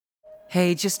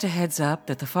Hey, just a heads up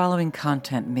that the following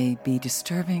content may be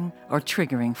disturbing or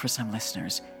triggering for some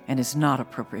listeners and is not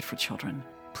appropriate for children.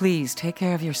 Please take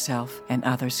care of yourself and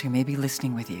others who may be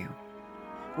listening with you.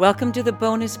 Welcome to the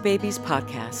Bonus Babies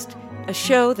Podcast, a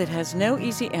show that has no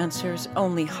easy answers,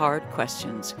 only hard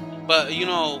questions. But, you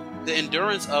know, the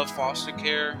endurance of foster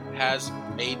care has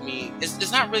made me,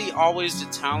 it's not really always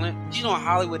the talent. You know, in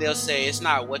Hollywood, they'll say it's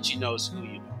not what you know, it's who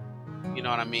you know. You know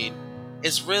what I mean?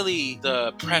 It's really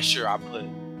the pressure I put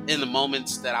in the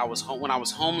moments that I was when I was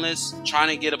homeless, trying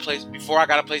to get a place, before I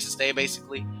got a place to stay,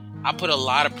 basically. I put a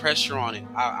lot of pressure on it.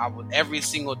 I would every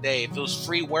single day. If it was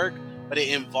free work, but it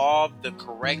involved the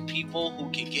correct people who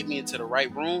can get me into the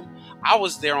right room, I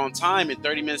was there on time in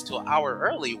 30 minutes to an hour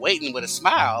early, waiting with a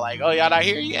smile, like, "Oh, y'all not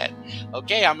here yet?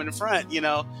 Okay, I'm in the front," you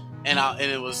know. And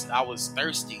I was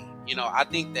thirsty. You know, I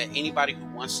think that anybody who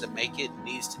wants to make it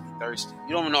needs to be thirsty.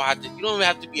 You don't even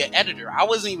have to be an editor. I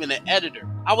wasn't even an editor.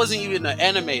 I wasn't even an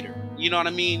animator. You know what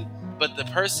I mean? But the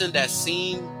person that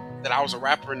seen that I was a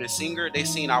rapper and a singer, they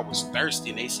seen I was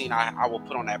thirsty. And they seen I would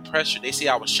put on that pressure. They see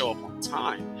I would show up on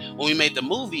time. When we made the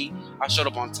movie, I showed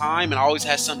up on time and I always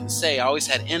had something to say. I always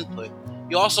had input.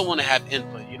 You also want to have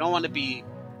input. You don't want to be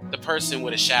the person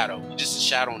with a shadow. You're just a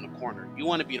shadow in the corner. You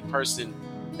want to be the person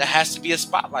that has to be a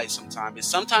spotlight sometimes. And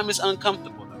sometimes it's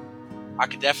uncomfortable, though. I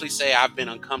could definitely say I've been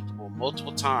uncomfortable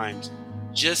multiple times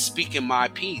just speaking my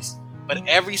piece. But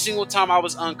every single time I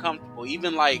was uncomfortable,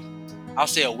 even like I'll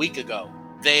say a week ago,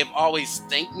 they've always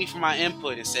thanked me for my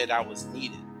input and said I was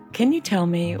needed. Can you tell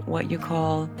me what you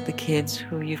call the kids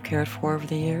who you've cared for over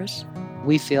the years?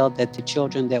 We feel that the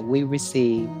children that we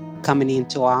receive coming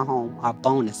into our home are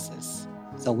bonuses.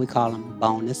 So we call them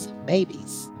bonus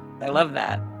babies. I love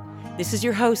that. This is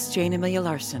your host, Jane Amelia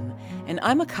Larson, and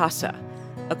I'm a CASA,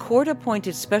 a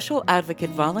court-appointed special advocate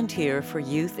volunteer for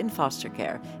youth in foster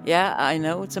care. Yeah, I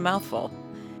know it's a mouthful.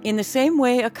 In the same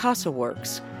way a CASA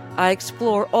works, I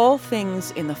explore all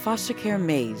things in the foster care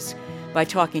maze by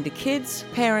talking to kids,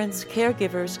 parents,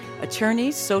 caregivers,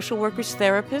 attorneys, social workers,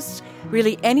 therapists,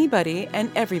 really anybody and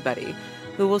everybody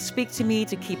who will speak to me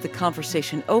to keep the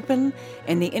conversation open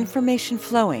and the information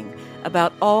flowing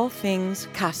about all things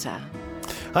CASA.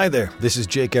 Hi there, this is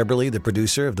Jake Eberly, the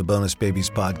producer of the Bonus Babies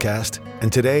podcast,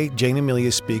 and today Jane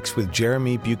Amelia speaks with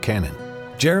Jeremy Buchanan.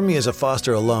 Jeremy is a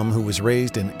foster alum who was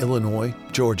raised in Illinois,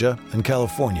 Georgia, and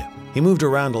California. He moved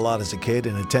around a lot as a kid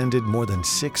and attended more than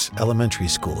 6 elementary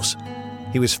schools.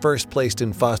 He was first placed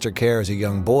in foster care as a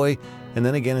young boy, and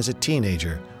then again as a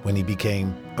teenager when he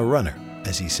became a runner,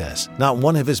 as he says. Not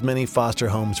one of his many foster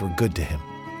homes were good to him,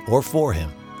 or for him,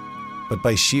 but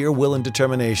by sheer will and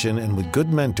determination and with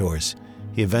good mentors,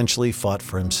 he eventually fought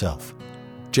for himself.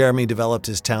 Jeremy developed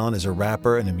his talent as a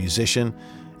rapper and a musician,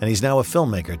 and he's now a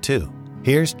filmmaker too.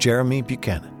 Here's Jeremy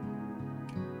Buchanan.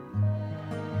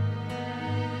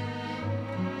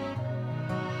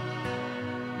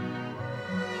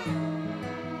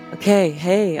 Okay,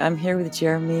 hey, I'm here with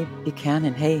Jeremy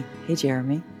Buchanan. Hey,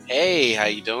 Jeremy. Hey, how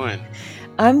you doing?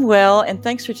 I'm well, and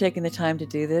thanks for taking the time to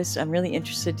do this. I'm really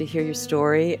interested to hear your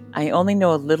story. I only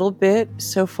know a little bit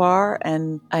so far,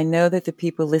 and I know that the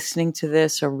people listening to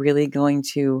this are really going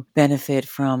to benefit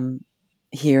from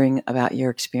hearing about your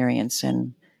experience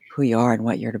and who you are and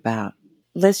what you're about.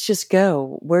 Let's just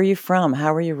go. Where are you from?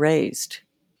 How were you raised?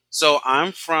 So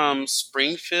I'm from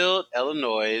Springfield,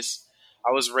 Illinois.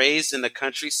 I was raised in a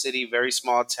country city, very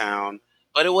small town.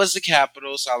 But it was the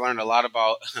capital, so I learned a lot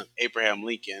about Abraham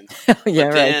Lincoln. Yeah,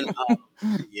 But then,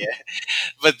 right. yeah.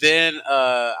 But then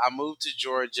I moved to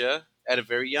Georgia at a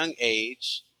very young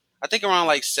age. I think around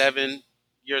like 7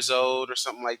 years old or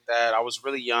something like that. I was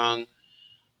really young.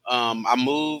 I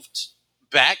moved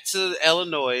back to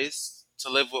Illinois to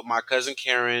live with my cousin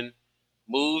Karen.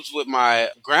 Moved with my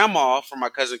grandma from my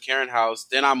cousin Karen's house.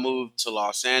 Then I moved to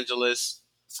Los Angeles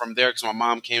from there because my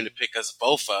mom came to pick us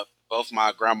both up, both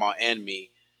my grandma and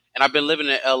me. And I've been living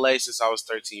in LA since I was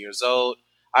 13 years old.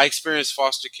 I experienced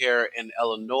foster care in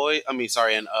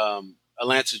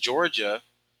Atlanta, Georgia,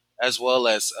 as well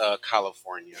as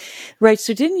California. Right.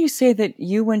 So didn't you say that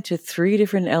you went to 3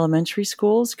 different elementary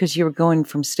schools because you were going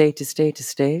from state to state to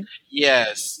state?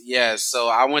 Yes. So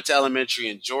I went to elementary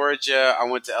in Georgia. I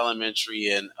went to elementary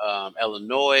in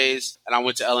Illinois. And I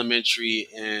went to elementary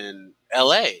in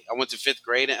LA. I went to 5th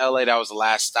grade in LA. That was the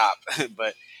last stop.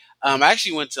 But I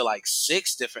actually went to like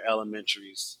 6 different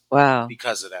elementaries. Wow.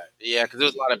 Because of that. Yeah, because there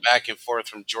was a lot of back and forth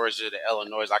from Georgia to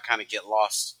Illinois. I kind of get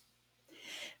lost.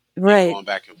 Right. Going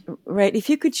back and forth. Right. If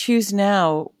you could choose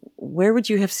now, where would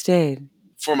you have stayed?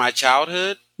 For my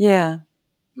childhood? Yeah.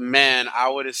 Man, I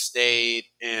would have stayed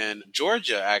in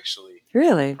Georgia, actually.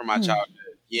 Really? For my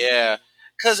childhood. Yeah.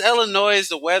 because Illinois,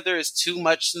 the weather is too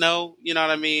much snow. You know what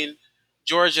I mean?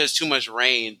 Georgia is too much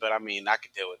rain, but I mean, I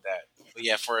could deal with that. But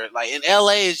yeah, for like in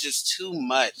LA, it's just too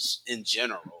much in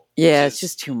general. Yeah, it's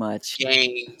just too much.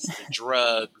 Gangs, the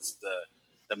drugs,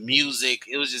 the music.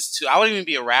 It was just too. I wouldn't even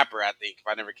be a rapper. I think if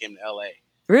I never came to LA,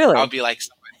 Really? I would be like,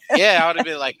 yeah, I would have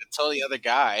been like a totally other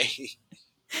guy.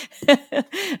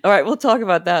 All right, we'll talk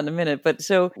about that in a minute. But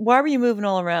so, why were you moving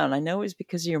all around? I know it was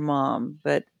because of your mom,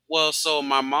 but Well, so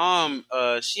my mom,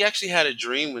 she actually had a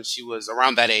dream when she was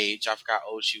around that age. I forgot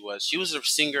how old she was. She was a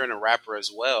singer and a rapper as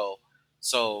well.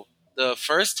 So the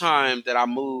first time that I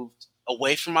moved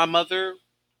away from my mother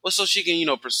was so she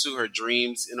can, pursue her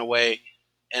dreams in a way.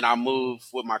 And I moved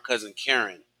with my cousin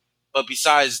Karen. But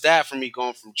besides that, for me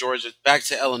going from Georgia back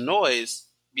to Illinois,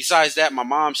 besides that, my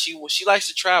mom, she likes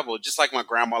to travel, just like my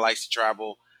grandma likes to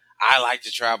travel. I like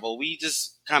to travel. We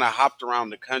just kind of hopped around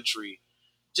the country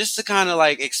just to kind of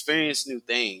like experience new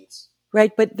things.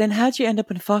 right. But then, how'd you end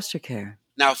up in foster care?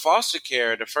 Now, foster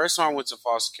care, the first time I went to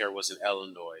foster care was in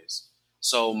Illinois.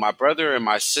 So my brother and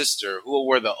my sister, who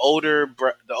were the older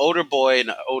boy and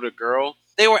the older girl,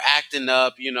 they were acting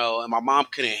up, and my mom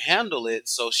couldn't handle it,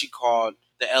 so she called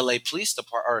the LA Police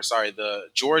Department, or sorry, the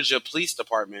Georgia Police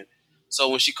Department. So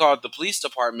when she called the police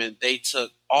department, they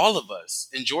took all of us.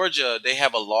 In Georgia, they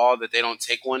have a law that they don't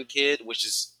take one kid, which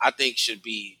is I think should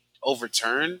be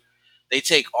overturned. They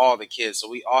take all the kids, so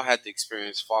we all had to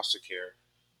experience foster care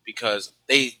because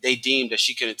they deemed that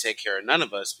she couldn't take care of none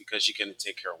of us because she couldn't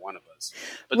take care of one of us.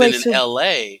 But Wait, then in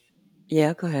LA,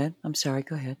 yeah, go ahead. I'm sorry,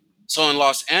 go ahead. so in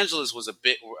Los Angeles was a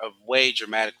way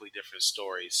dramatically different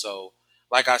story. So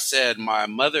like I said, my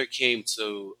mother came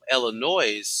to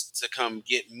Illinois to come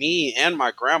get me and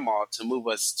my grandma to move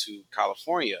us to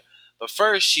California. But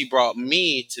first she brought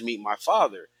me to meet my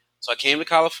father. So I came to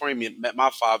California, met my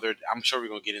father. I'm sure we're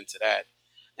going to get into that.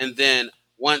 And then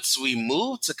once we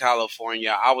moved to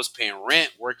California, I was paying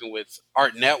rent, working with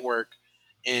Art Network,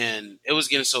 and it was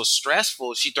getting so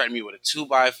stressful. She threatened me with a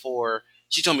 2x4.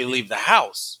 She told me to leave the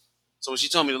house. So when she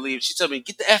told me to leave, she told me,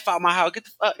 get the F out of my house, get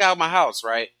the fuck out of my house,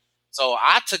 right? So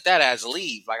I took that as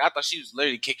leave. Like I thought she was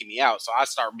literally kicking me out. So I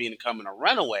started becoming a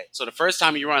runaway. So the first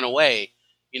time you run away,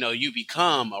 you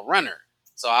become a runner.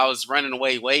 So I was running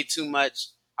away way too much.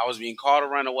 I was being called to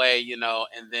run away,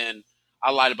 and then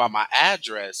I lied about my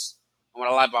address. And when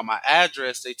I lied about my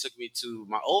address, they took me to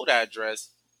my old address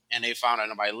and they found out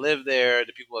nobody lived there.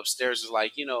 The people upstairs was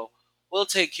like, we'll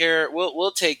take care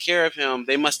of him.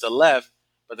 They must have left.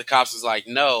 But the cops was like,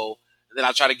 no. And then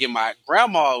I tried to get my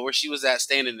grandma where she was at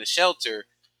staying in the shelter.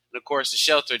 And of course, the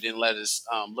shelter didn't let us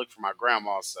look for my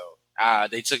grandma. So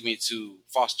they took me to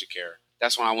foster care.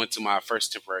 That's when I went to my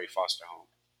first temporary foster home.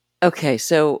 Okay,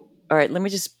 so all right, let me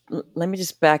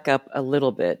just back up a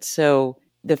little bit. So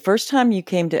the first time you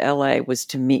came to LA was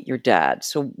to meet your dad.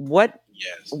 So what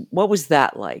was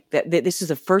that like? That this is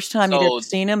the first time you'd ever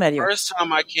seen him? First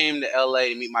time I came to LA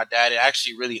to meet my dad, it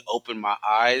actually really opened my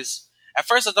eyes. At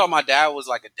first I thought my dad was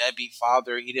like a deadbeat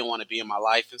father. He didn't want to be in my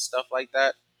life and stuff like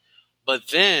that. But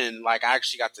then, like, I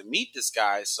actually got to meet this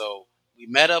guy. So we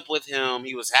met up with him.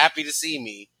 He was happy to see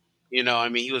me.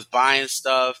 He was buying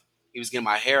stuff. He was getting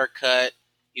my hair cut.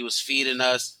 He was feeding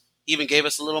us. He even gave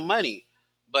us a little money.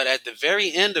 But at the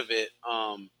very end of it,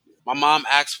 my mom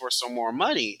asked for some more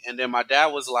money. And then my dad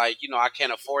was like, I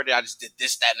can't afford it. I just did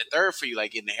this, that, and the third for you,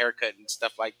 like getting a haircut and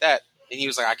stuff like that. And he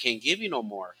was like, I can't give you no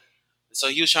more. So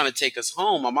he was trying to take us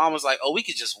home. My mom was like, oh, we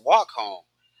could just walk home.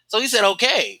 So he said,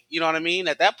 okay. You know what I mean?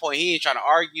 At that point, he ain't trying to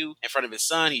argue in front of his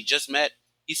son. He just met.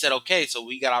 He said, okay. So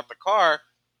we got out the car.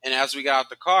 And as we got out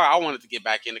the car, I wanted to get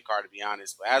back in the car, to be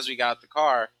honest. But as we got out the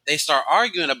car, they start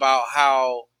arguing about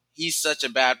how he's such a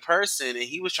bad person. And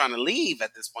he was trying to leave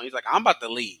at this point. He's like, I'm about to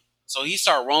leave. So he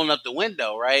started rolling up the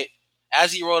window, right?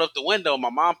 As he rolled up the window, my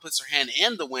mom puts her hand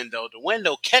in the window. The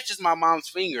window catches my mom's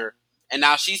finger. And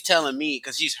now she's telling me,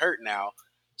 because she's hurt now,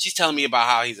 she's telling me about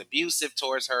how he's abusive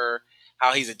towards her,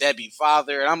 how he's a deadbeat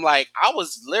father. And I'm like, I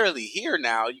was literally here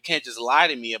now. You can't just lie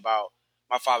to me about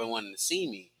my father wanting to see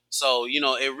me. So,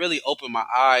 it really opened my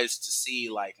eyes to see,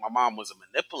 like, my mom was a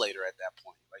manipulator at that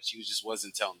point. Like, she just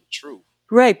wasn't telling the truth.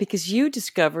 Right, because you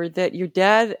discovered that your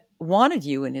dad wanted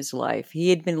you in his life. He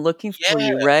had been looking for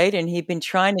you, right? And he'd been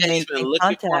trying to maintain he's been looking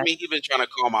contact. for me. He'd been trying to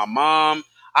call my mom.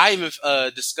 I even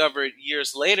discovered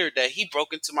years later that he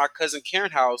broke into my cousin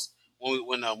Karen's house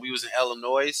when we was in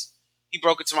Illinois. He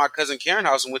broke into my cousin Karen's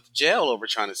house and went to jail over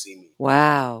trying to see me.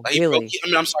 Wow, like really?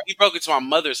 He broke into my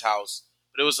mother's house,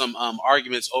 but there was some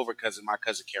arguments over my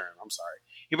cousin Karen. I'm sorry.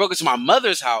 He broke into my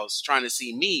mother's house trying to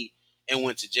see me and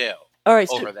went to jail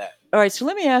over that. All right, so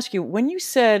let me ask you, when you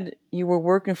said you were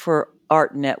working for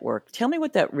Art Network, tell me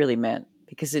what that really meant.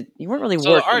 Because you weren't really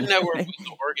So the Art working, Network right? was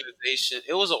an organization.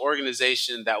 It was an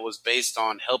organization that was based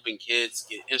on helping kids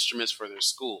get instruments for their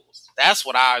schools. That's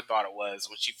what I thought it was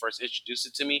when she first introduced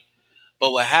it to me.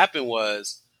 But what happened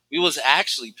was we was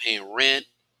actually paying rent,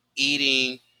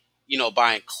 eating,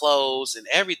 buying clothes and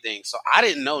everything. So I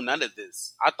didn't know none of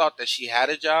this. I thought that she had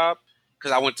a job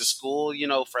because I went to school,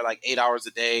 for like 8 hours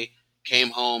a day, came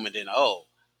home, and then, oh,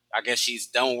 I guess she's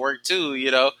done work too.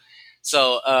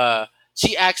 So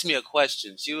she asked me a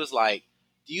question. She was like,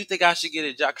 do you think I should get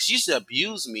a job? Because she used to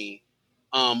abuse me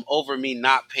over me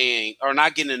not paying or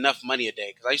not getting enough money a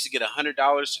day. Because I used to get $100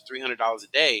 to $300 a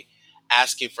day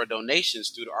asking for donations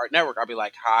through the Art Network. I'd be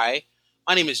like, hi,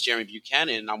 my name is Jeremy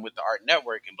Buchanan, and I'm with the Art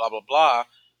Network, and blah, blah, blah.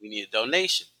 We need a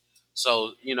donation.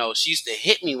 So, she used to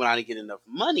hit me when I didn't get enough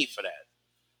money for that.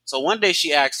 So one day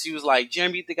she asked, she was like,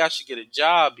 Jeremy, you think I should get a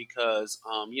job because,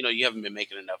 you haven't been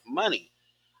making enough money?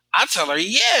 I tell her,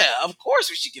 yeah, of course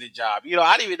we should get a job.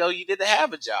 I didn't even know you didn't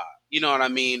have a job. You know what I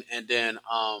mean? And then,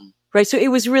 Right. So it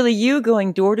was really you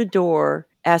going door to door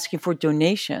asking for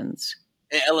donations.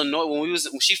 in Illinois,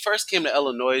 when she first came to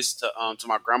Illinois to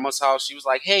my grandma's house, she was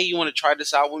like, hey, you want to try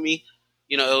this out with me?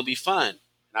 It'll be fun.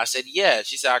 And I said, yeah.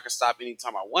 She said I could stop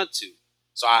anytime I want to.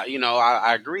 So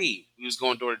I agreed. We was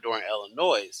going door to door in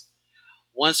Illinois.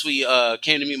 Once we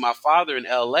came to meet my father in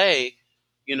LA,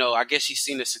 I guess she's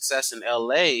seen the success in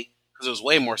LA because it was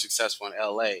way more successful in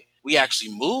LA. We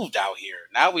actually moved out here.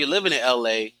 Now we're living in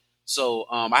LA. So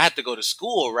I had to go to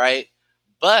school, right?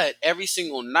 But every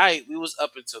single night we was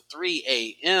up until 3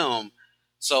 a.m.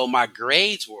 So my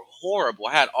grades were horrible.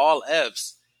 I had all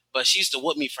F's. But she used to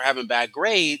whoop me for having bad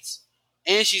grades.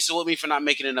 And she used to whoop me for not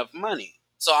making enough money.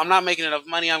 So I'm not making enough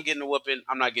money. I'm getting a whooping.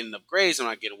 I'm not getting enough grades. I'm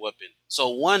not getting a whooping. So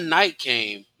one night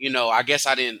came, I guess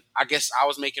I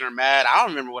was making her mad. I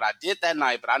don't remember what I did that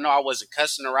night, but I know I wasn't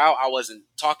cussing her out. I wasn't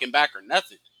talking back or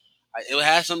nothing. It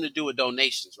had something to do with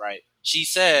donations, right? She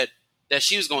said that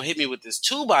she was going to hit me with this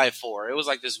 2x4. It was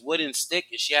like this wooden stick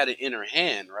and she had it in her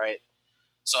hand, right?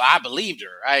 So I believed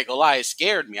her. I ain't gonna lie, it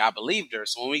scared me. I believed her.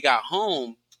 So when we got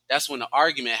home, that's when the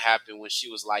argument happened when she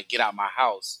was like, get out my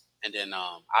house. And then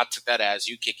I took that as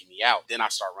you kicking me out. Then I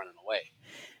start running away.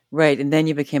 Right. And then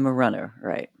you became a runner.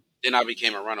 Right. Then I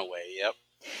became a runaway. Yep.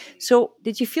 So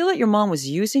did you feel that your mom was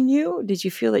using you? Did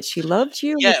you feel that she loved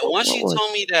you? Yeah. Once she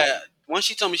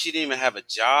told me she didn't even have a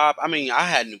job, I mean, I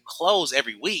had new clothes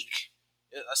every week.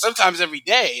 Sometimes every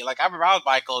day. Like I remember I was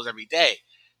buying clothes every day.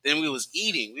 Then we was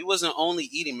eating. We wasn't only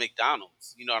eating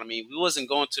McDonald's. You know what I mean? We wasn't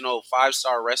going to no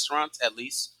 5-star restaurants at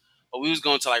least. But we was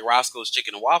going to like Roscoe's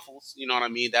Chicken and Waffles. You know what I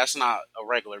mean? That's not a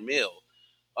regular meal.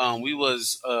 We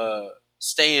was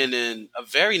staying in a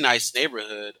very nice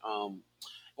neighborhood.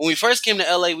 When we first came to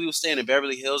LA, we was staying in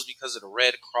Beverly Hills because of the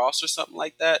Red Cross or something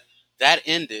like that. That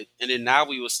ended. And then now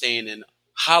we was staying in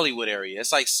Hollywood area.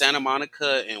 It's like Santa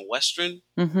Monica and Western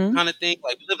kind of thing.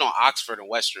 Like we lived on Oxford and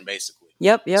Western basically.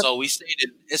 Yep. So we stayed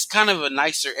in, it's kind of a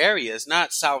nicer area. It's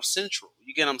not South Central.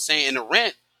 You get what I'm saying? And the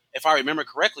rent, if I remember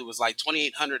correctly, was like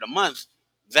 $2,800 a month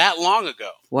that long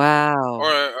ago. Wow.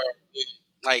 Or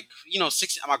like,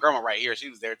 60, my grandma right here, she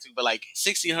was there too, but like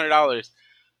 $1,600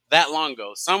 that long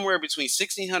ago. Somewhere between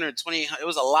 $1,600 and $2,800. It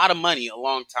was a lot of money a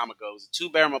long time ago. It was a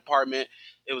 2-bedroom apartment.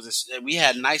 We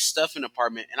had nice stuff in the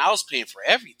apartment, and I was paying for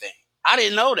everything. I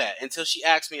didn't know that until she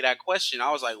asked me that question.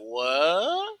 I was like,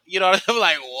 what? I'm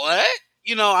like, what?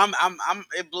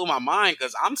 It blew my mind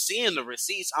because I'm seeing the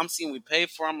receipts. I'm seeing we paid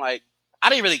for. I'm like, I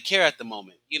didn't really care at the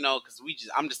moment, because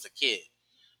I'm just a kid.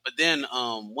 But then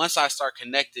once I start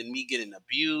connecting, me getting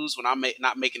abused when I'm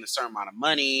not making a certain amount of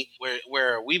money,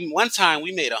 where one time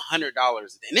we made $100,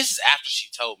 and this is after she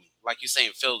told me, like you're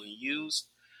saying, filled and used.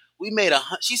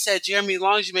 She said, Jeremy, as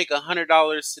long as you make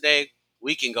 $100 today,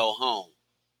 we can go home.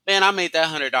 Man, I made that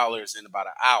 $100 in about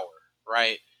an hour,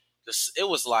 right? It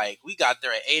was like we got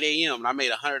there at 8 a.m. and I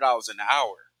made $100 in an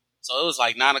hour. So it was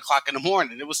like 9 o'clock in the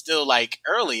morning. It was still like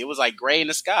early. It was like gray in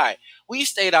the sky. We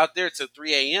stayed out there till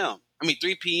 3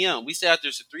 p.m. We stayed out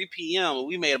there till 3 p.m. and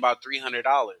we made about $300.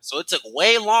 So it took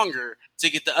way longer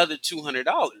to get the other $200.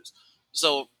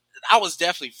 So I was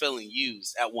definitely feeling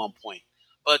used at one point.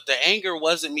 But the anger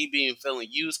wasn't me feeling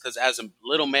used because as a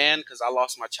little man, because I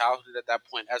lost my childhood at that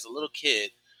point, as a little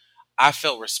kid, I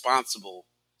felt responsible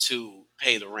to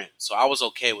pay the rent. So I was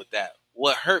okay with that.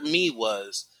 What hurt me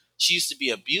was she used to be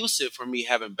abusive for me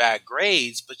having bad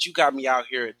grades, but you got me out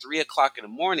here at 3 o'clock in the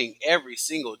morning every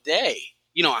single day.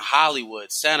 In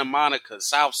Hollywood, Santa Monica,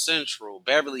 South Central,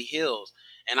 Beverly Hills.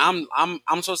 And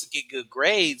I'm supposed to get good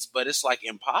grades, but it's like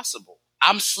impossible.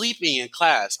 I'm sleeping in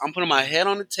class. I'm putting my head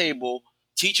on the table.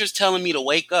 Teachers telling me to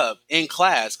wake up in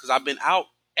class because I've been out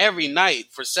every night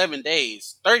for 7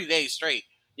 days, 30 days straight.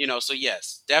 So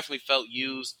yes, definitely felt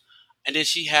used. And then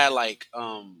she had like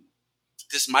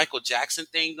this Michael Jackson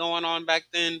thing going on back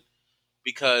then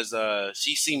because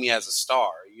she seen me as a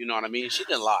star. You know what I mean? She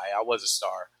didn't lie. I was a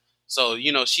star. So,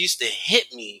 she used to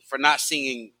hit me for not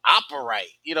singing opera right.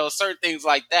 Certain things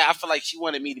like that. I feel like she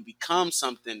wanted me to become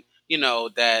something,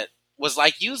 that was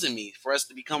like using me for us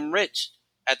to become rich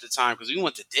at the time because we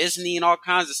went to Disney and all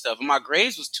kinds of stuff. And my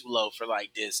grades was too low for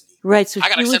like Disney. Right. So I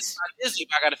got she accepted was by Disney,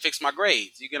 but I got to fix my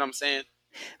grades. You get what I'm saying?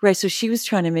 right. So she was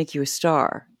trying to make you a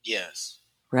star. Yes.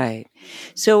 Right.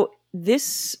 So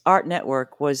this art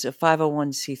network was a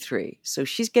 501c3. So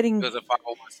she's It getting was a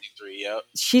 501c3, yep.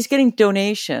 she's getting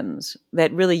donations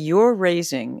that really you're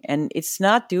raising, and it's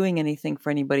not doing anything for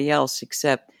anybody else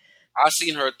except I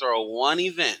seen her throw one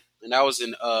event, and that was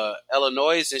in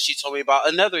Illinois, and she told me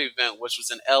about another event, which was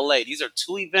in LA. These are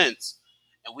two events,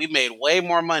 and we made way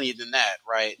more money than that,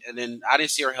 right? And then I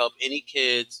didn't see her help any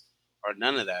kids or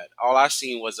none of that. All I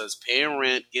seen was us paying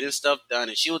rent, getting stuff done,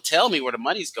 and she would tell me where the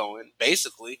money's going,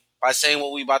 basically, by saying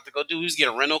what we about to go do. We was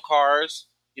getting rental cars.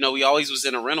 We always was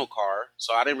in a rental car,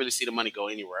 so I didn't really see the money go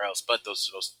anywhere else but those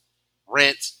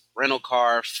rent, rental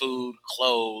car, food,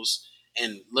 clothes,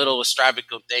 and little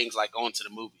extravagant things like going to the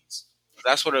movies.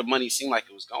 That's where the money seemed like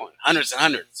it was going. Hundreds and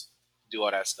hundreds to do all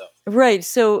that stuff. right.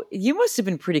 So you must have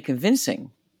been pretty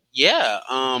convincing. Yeah,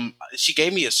 she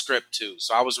gave me a script too.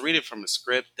 So I was reading from a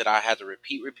script that I had to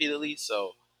repeat repeatedly.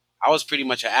 So I was pretty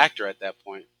much an actor at that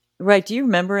point. Right. Do you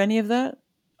remember any of that?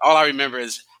 All I remember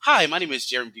is, "Hi, my name is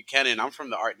Jeremy Buchanan. I'm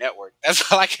from the Art Network."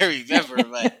 That's all I can remember.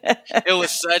 But it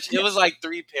was like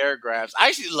 3 paragraphs. I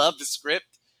actually loved the script.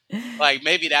 Like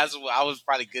maybe that's what I was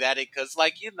probably good at it because,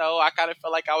 like, I kind of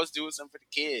felt like I was doing something for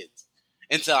the kids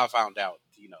until I found out,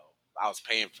 I was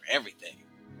paying for everything.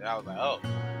 And I was like, oh,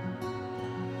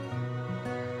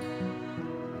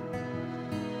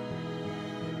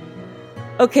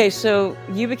 Okay, so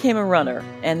you became a runner,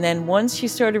 and then once you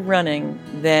started running,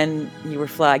 then you were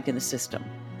flagged in the system,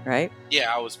 right?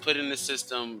 yeah, I was put in the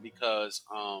system because,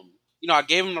 I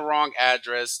gave them the wrong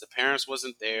address. The parents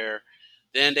wasn't there.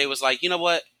 Then they was like, you know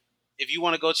what? If you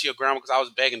want to go to your grandma, because I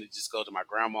was begging to just go to my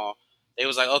grandma. They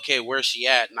was like, okay, where's she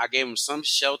at? And I gave them some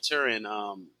shelter in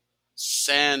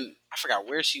I forgot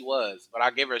where she was, but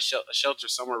I gave her a shelter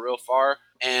somewhere real far.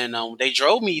 And they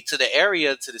drove me to the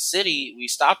area, to the city. We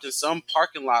stopped in some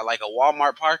parking lot, like a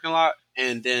Walmart parking lot.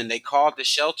 And then they called the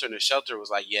shelter, and the shelter was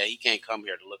like, yeah, he can't come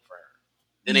here to look for her.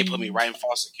 Then they put me right in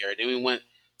foster care. Then we went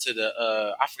to the,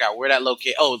 I forgot where that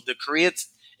located. Oh,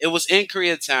 it was in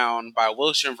Koreatown by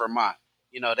Wilshire, Vermont.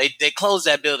 They closed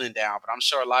that building down, but I'm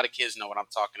sure a lot of kids know what I'm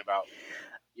talking about.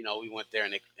 We went there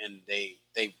and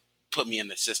they put me in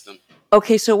the system.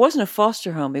 Okay, so it wasn't a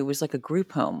foster home; it was like a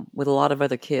group home with a lot of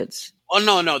other kids. Oh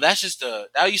no, that's just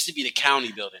that used to be the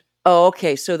county building. Oh,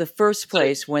 okay. So the first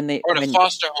place when they or the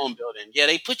foster home building. Yeah,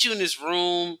 they put you in this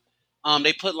room.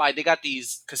 They got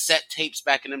these cassette tapes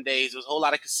back in them days. There was a whole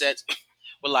lot of cassettes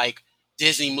with like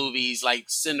Disney movies, like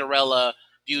Cinderella,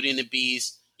 Beauty and the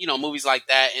Beast, movies like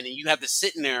that. And then you have to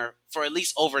sit in there for at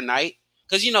least overnight.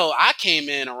 Because, I came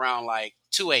in around like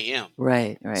 2 a.m.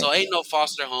 Right. So ain't no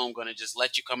foster home going to just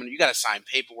let you come in. You got to sign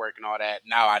paperwork and all that.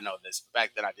 Now I know this.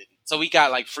 Back then I didn't. So we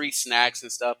got like free snacks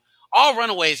and stuff. All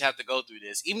runaways have to go through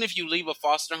this. Even if you leave a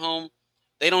foster home,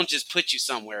 they don't just put you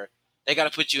somewhere. They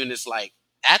got to put you in this, like,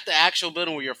 at the actual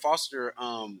building where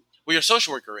where your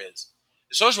social worker is.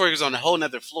 The social worker is on a whole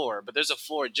nother floor, but there's a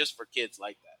floor just for kids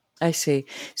like that. I see.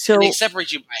 So and they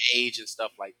separate you by age and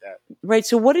stuff like that. Right.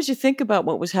 So what did you think about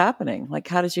what was happening? Like,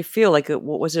 how did you feel? Like,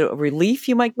 what was it, a relief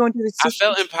you might go into the system?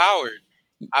 I felt empowered.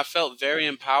 I felt very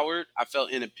empowered. I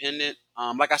felt independent.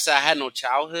 Like I said, I had no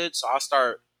childhood, so I'll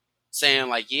start saying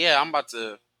like, yeah, I'm about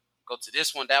to go to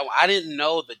this one, that one. I didn't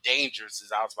know the dangers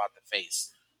as I was about to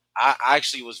face. I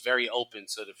actually was very open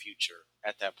to the future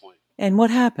at that point. And what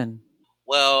happened?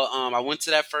 Well, I went to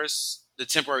the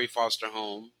temporary foster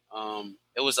home.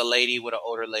 It was a lady with an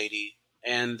older lady,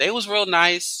 and they was real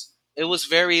nice. It was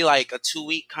very like a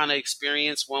 2-week kind of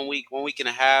experience, 1 week and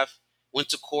a half. Went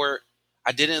to court.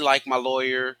 I didn't like my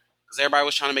lawyer because everybody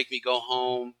was trying to make me go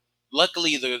home.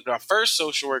 Luckily, the first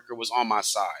social worker was on my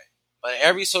side. But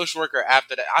every social worker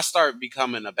after that, I started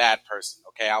becoming a bad person.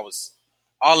 Okay, I was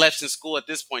all left in school at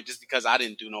this point just because I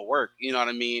didn't do no work. You know what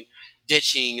I mean?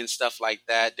 Ditching and stuff like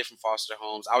that, different foster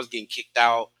homes. I was getting kicked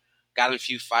out, got in a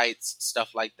few fights,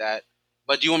 stuff like that.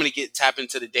 But do you want me to tap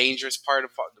into the dangerous part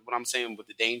of what I'm saying with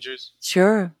the dangers?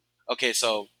 Sure. Okay,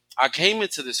 so I came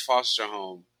into this foster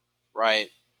home, right?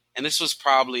 And this was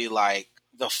probably like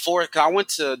the fourth.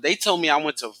 They told me I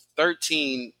went to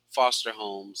 13 foster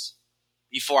homes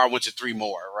before I went to 3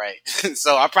 more, right?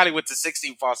 So I probably went to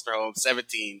 16 foster homes,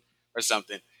 17 or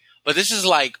something. But this is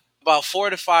like about 4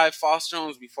 to 5 foster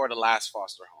homes before the last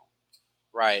foster home,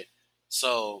 right?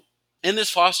 So in this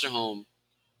foster home,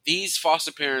 these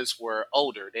foster parents were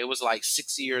older. They was like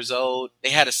 60 years old. They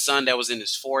had a son that was in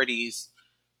his 40s,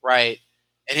 right?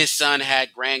 And his son had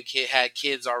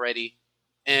kids already.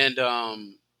 And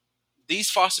these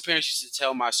foster parents used to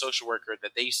tell my social worker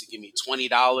that they used to give me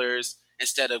 $20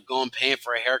 instead of going paying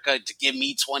for a haircut to give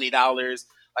me $20.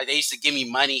 Like they used to give me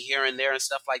money here and there and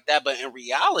stuff like that. But in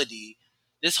reality,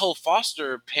 this whole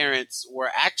foster parents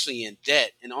were actually in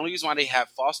debt. And the only reason why they have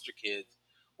foster kids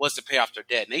was to pay off their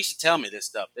debt. And they used to tell me this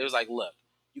stuff. They was like, look,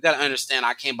 you got to understand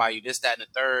I can't buy you this, that, and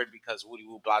the third because woody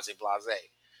woo, blase, blase.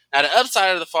 Now, the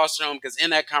upside of the foster home, because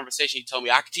in that conversation, he told me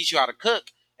I could teach you how to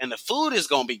cook and the food is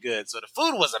going to be good. So the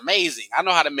food was amazing. I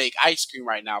know how to make ice cream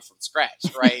right now from scratch,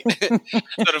 right? So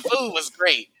the food was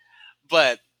great.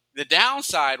 But the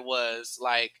downside was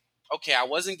like, okay, I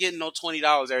wasn't getting no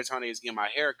 $20 every time they was getting my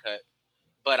hair cut.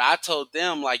 But I told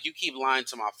them, like, you keep lying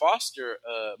to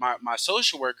my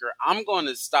social worker, I'm going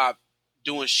to stop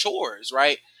doing chores,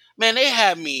 right? Man, they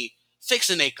had me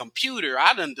fixing a computer.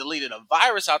 I done deleted a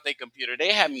virus out their computer.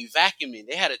 They had me vacuuming.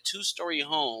 They had a 2-story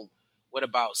home with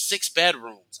about 6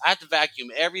 bedrooms. I had to vacuum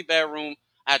every bedroom.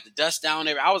 I had to dust down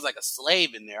every. I was like a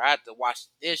slave in there. I had to wash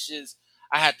the dishes.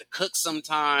 I had to cook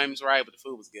sometimes, right? But the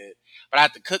food was good. But I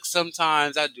had to cook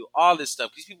sometimes. I had to do all this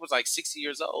stuff. These people was like 60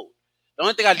 years old. The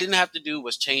only thing I didn't have to do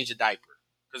was change a diaper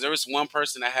because there was one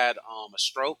person that had a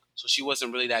stroke, so she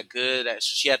wasn't really that good. So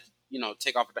she had to,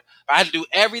 take off her diaper. But I had to do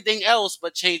everything else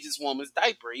but change this woman's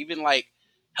diaper, even like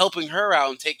helping her out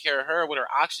and take care of her with her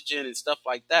oxygen and stuff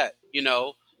like that.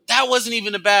 That wasn't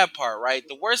even the bad part, right?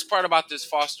 The worst part about this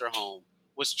foster home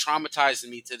was traumatizing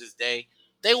me to this day.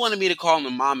 They wanted me to call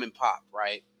them mom and pop,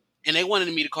 right? And they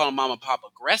wanted me to call them mom and pop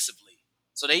aggressively.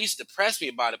 So they used to press me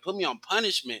about it, put me on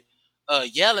punishment,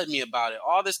 yell at me about it,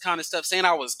 all this kind of stuff, saying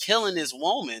I was killing this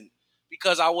woman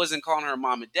because I wasn't calling her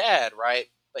mom and dad, right?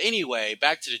 But anyway,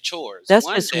 back to the chores. That's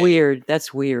just weird.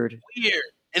 That's weird. Weird.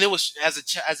 And it was as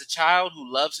a child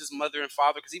who loves his mother and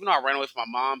father, because even though I ran away from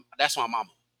my mom, that's my mama.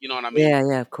 You know what I mean?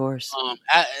 Yeah, of course.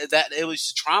 That it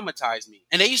was to traumatize me,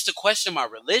 and they used to question my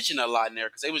religion a lot in there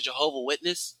because they was Jehovah's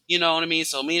Witness. You know what I mean?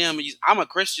 So me and him, I'm a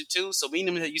Christian too. So me and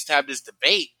him used to have this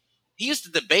debate. He used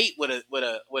to debate with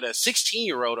a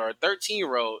 16-year-old or a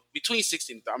 13-year-old between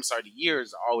 16. I'm sorry, the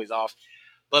years are always off,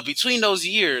 but between those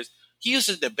years, he used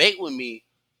to debate with me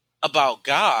about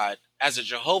God as a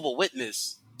Jehovah's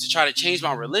Witness to try to change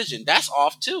my religion. That's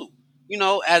off too.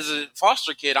 As a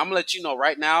foster kid, I'm gonna let you know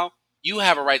right now. You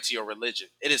have a right to your religion.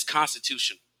 It is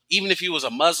constitutional. Even if you was a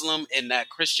Muslim in that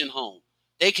Christian home,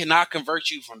 they cannot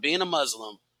convert you from being a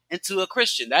Muslim into a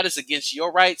Christian. That is against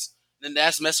your rights. Then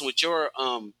that's messing with your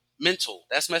mental.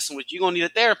 That's messing with you. You're going to need a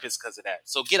therapist because of that.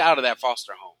 So get out of that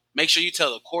foster home. Make sure you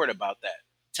tell the court about that.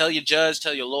 Tell your judge,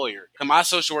 tell your lawyer. Because my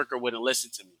social worker wouldn't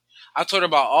listen to me. I told her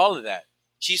about all of that.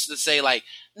 She used to say, like,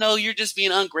 no, you're just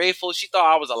being ungrateful. She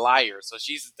thought I was a liar. So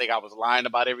she used to think I was lying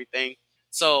about everything.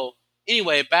 So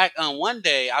anyway, back one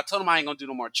day, I told him I ain't going to do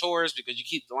no more chores because you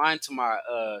keep lying to my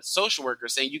social worker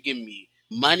saying you give me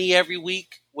money every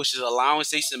week, which is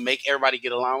allowance. They used to make everybody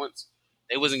get allowance.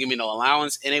 They wasn't giving me no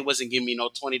allowance, and they wasn't giving me no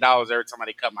 $20 every time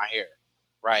they cut my hair,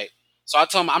 right? So I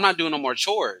told him, I'm not doing no more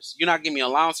chores. You're not giving me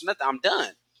allowance or nothing. I'm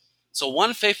done. So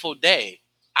one fateful day,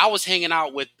 I was hanging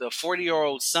out with the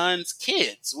 40-year-old son's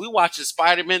kids. We watching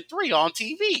Spider-Man 3 on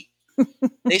TV.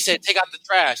 They said, take out the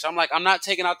trash. I'm like, I'm not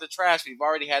taking out the trash. We've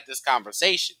already had this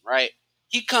conversation, right?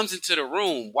 He comes into the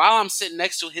room while I'm sitting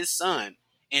next to his son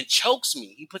and chokes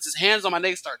me. He puts his hands on my neck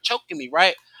and starts choking me,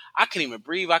 right? I couldn't even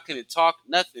breathe. I couldn't talk,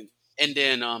 nothing. And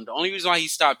then the only reason why he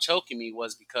stopped choking me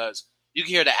was because you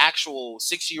can hear the actual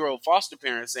 60-year-old foster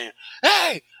parent saying,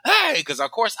 hey, because of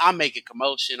course I'm making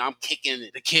commotion. I'm kicking.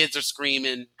 The kids are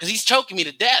screaming because he's choking me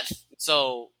to death.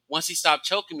 So once he stopped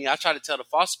choking me, I tried to tell the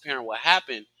foster parent what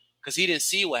happened because he didn't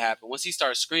see what happened. Once he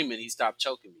started screaming, he stopped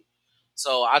choking me.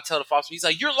 So I tell the foster, he's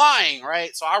like, you're lying,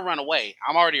 right? So I run away.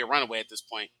 I'm already a runaway at this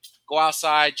point. Go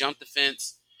outside, jump the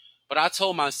fence. But I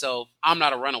told myself, I'm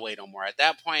not a runaway no more. At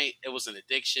that point, it was an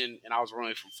addiction, and I was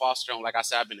running from foster home. Like I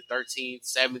said, I've been to 13,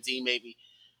 17 maybe.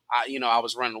 I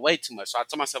was running away too much. So I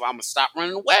told myself, I'm going to stop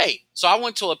running away. So I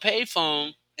went to a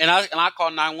payphone, and I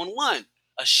called 911.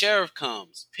 A sheriff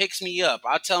comes, picks me up.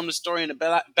 I tell him the story in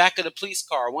the back of the police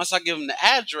car. Once I give him the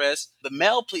address,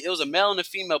 it was a male and a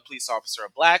female police officer.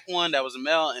 A black one that was a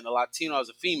male, and a Latino that was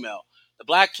a female. The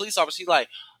black police officer, he's like,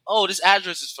 oh, this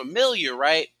address is familiar,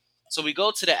 right? So we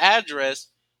go to the address.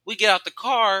 We get out the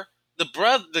car.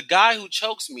 The guy who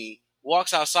chokes me,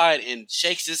 walks outside and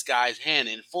shakes this guy's hand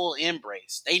in full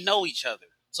embrace. They know each other.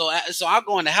 So I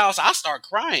go in the house, I start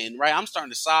crying, right? I'm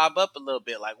starting to sob up a little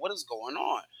bit, like, what is going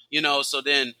on? So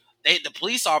then the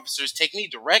police officers take me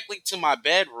directly to my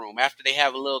bedroom after they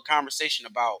have a little conversation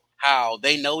about how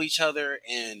they know each other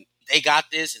and they got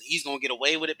this and he's going to get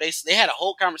away with it. Basically, they had a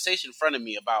whole conversation in front of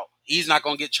me about he's not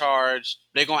going to get charged.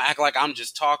 They're going to act like I'm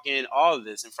just talking, all of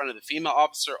this in front of the female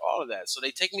officer, all of that. So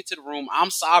they take me to the room. I'm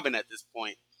sobbing at this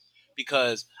point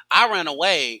because I ran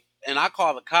away and I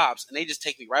call the cops and they just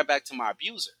take me right back to my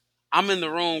abuser. I'm in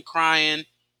the room crying.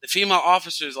 The female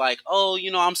officer's like, oh,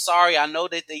 I'm sorry. I know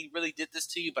that they really did this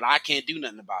to you, but I can't do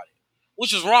nothing about it.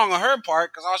 Which was wrong on her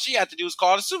part because all she had to do was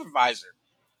call the supervisor.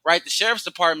 Right? The sheriff's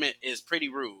department is pretty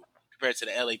rude compared to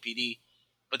the LAPD,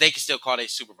 but they can still call their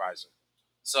supervisor.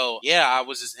 So, yeah, I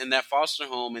was just in that foster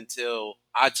home until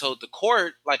I told the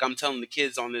court, like I'm telling the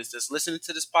kids on this, just listening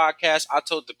to this podcast, I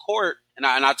told the court, and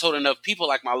I told enough people,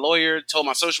 like my lawyer, told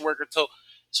my social worker,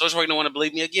 social worker didn't want to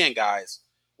believe me again, guys.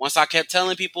 Once I kept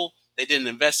telling people, they did an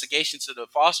investigation to the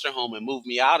foster home and moved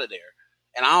me out of there.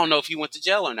 And I don't know if he went to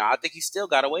jail or not. I think he still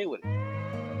got away with it.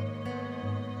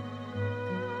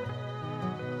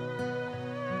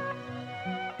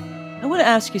 I want to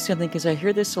ask you something because I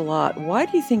hear this a lot. Why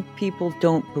do you think people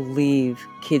don't believe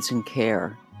kids in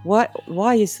care?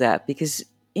 Why is that? Because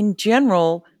in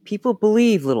general, people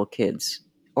believe little kids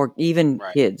or even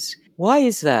kids. Why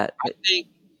is that?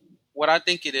 What I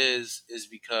think it is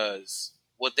because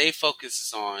what they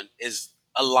focus on is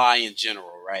a lie in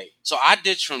general, right? So I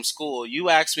ditched from school. You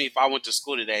asked me if I went to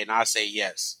school today, and I say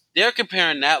yes. They're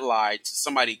comparing that lie to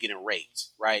somebody getting raped,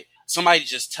 right? Somebody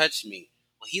just touched me.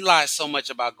 Well, he lies so much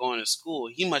about going to school.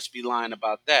 He must be lying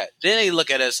about that. Then they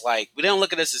look at us like, we don't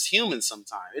look at us as humans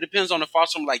sometimes. It depends on the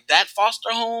foster home. Like that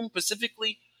foster home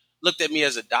specifically looked at me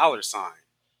as a dollar sign.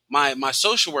 My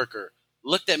social worker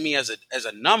looked at me as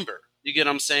a number. You get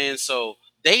what I'm saying? So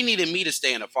they needed me to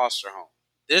stay in a foster home.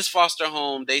 This foster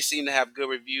home, they seem to have good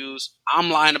reviews. I'm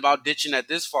lying about ditching at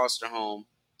this foster home.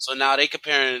 So now they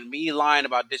comparing me lying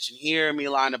about ditching here, me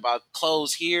lying about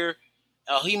clothes here.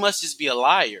 He must just be a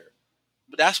liar.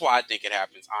 But that's why I think it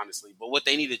happens, honestly. But what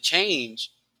they need to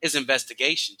change is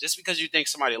investigation. Just because you think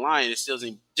somebody lying, it still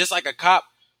isn't. Just like a cop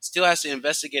still has to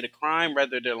investigate a crime,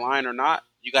 whether they're lying or not.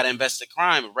 You got to investigate a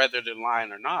crime, whether they're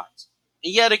lying or not.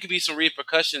 And yeah, there could be some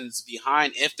repercussions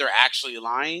behind if they're actually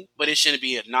lying, but it shouldn't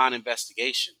be a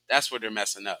non-investigation. That's where they're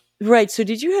messing up. Right. So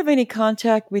did you have any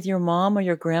contact with your mom or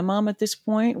your grandmom at this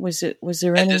point? Was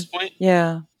there any? At this point?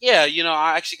 Yeah. Yeah,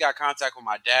 I actually got contact with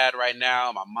my dad right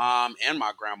now, my mom, and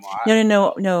my grandma.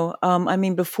 No. I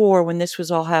mean, before, when this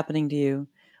was all happening to you.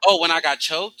 Oh, when I got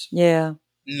choked? Yeah.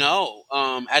 No.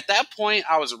 At that point,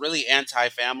 I was really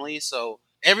anti-family, so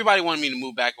everybody wanted me to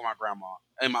move back with my grandma.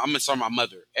 And my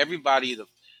mother. Everybody, the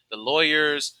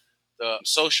lawyers, the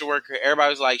social worker, everybody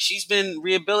was like, she's been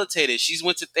rehabilitated. She's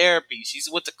went to therapy. She's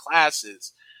went to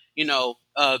classes.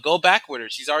 Go back with her.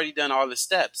 She's already done all the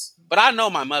steps. But I know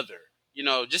my mother.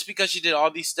 Just because she did all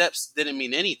these steps didn't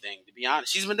mean anything, to be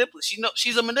honest. She's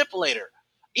a manipulator.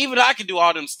 Even I could do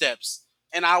all them steps,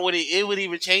 and it would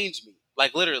even change me.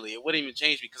 Like, literally, it wouldn't even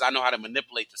change me because I know how to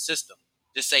manipulate the system.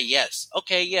 Just say yes.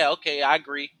 Okay, yeah, okay, I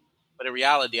agree. But in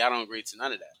reality, I don't agree to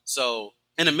none of that. So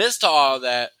in the midst of all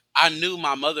that, I knew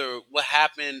my mother, what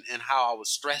happened and how I was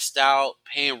stressed out,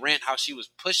 paying rent, how she was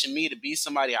pushing me to be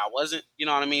somebody I wasn't. You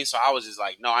know what I mean? So I was just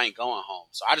like, no, I ain't going home.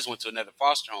 So I just went to another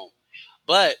foster home.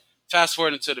 But fast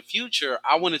forward into the future,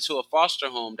 I went into a foster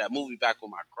home that moved me back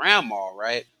with my grandma,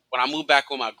 right? When I moved back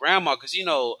with my grandma, because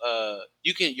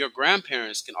your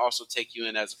grandparents can also take you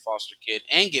in as a foster kid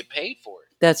and get paid for it.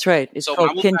 That's right. It's so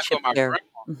called kinship care.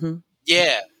 Mm-hmm.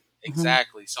 Yeah,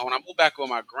 exactly. Mm-hmm. So when I moved back with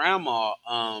my grandma,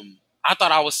 I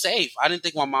thought I was safe. I didn't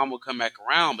think my mom would come back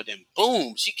around, but then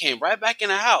boom, she came right back in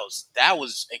the house. That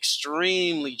was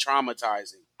extremely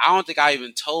traumatizing. I don't think I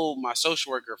even told my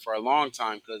social worker for a long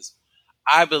time because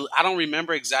I don't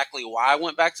remember exactly why I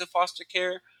went back to foster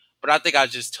care, but I think I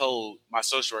just told my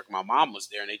social worker my mom was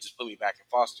there and they just put me back in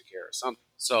foster care or something.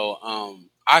 So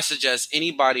I suggest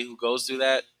anybody who goes through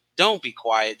that, don't be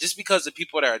quiet. Just because the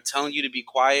people that are telling you to be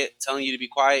quiet,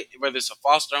 whether it's a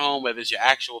foster home, whether it's your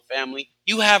actual family,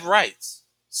 you have rights.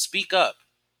 Speak up.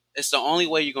 It's the only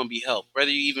way you're going to be helped. Whether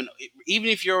you even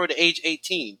if you're over the age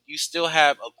 18, you still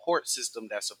have a court system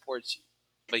that supports you.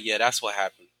 But yeah, that's what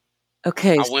happened.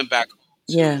 Okay. I went back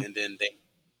too, and then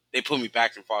they put me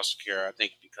back in foster care, I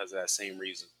think because of that same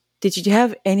reason. Did you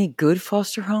have any good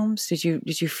foster homes? Did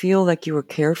you feel like you were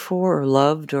cared for or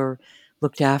loved or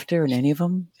looked after in any of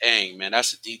them? Dang, man,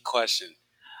 that's a deep question.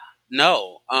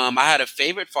 No. I had a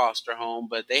favorite foster home,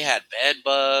 but they had bed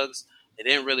bugs. They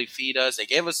didn't really feed us. They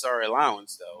gave us our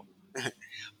allowance, though.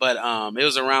 But it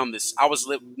was around this.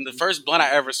 The first blunt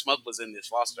I ever smoked was in this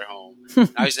foster home.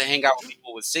 And I used to hang out with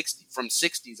people with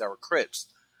 60s that were Crips.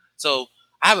 So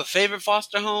I have a favorite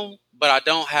foster home, but I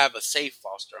don't have a safe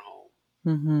foster home.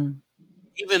 Mm-hmm.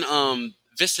 Even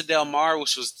Vista Del Mar,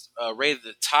 which was rated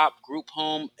the top group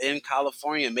home in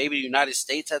California, maybe the United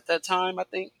States at that time, I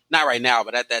think. Not right now,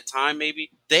 but at that time,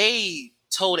 maybe. They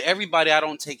told everybody I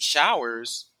don't take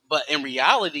showers, but in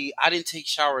reality, I didn't take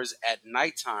showers at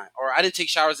nighttime, or I didn't take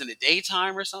showers in the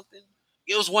daytime or something.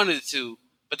 It was one of the two.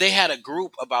 But they had a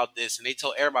group about this, and they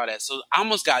told everybody that. So I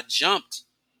almost got jumped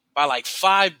by like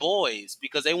 5 boys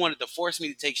because they wanted to force me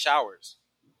to take showers.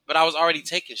 But I was already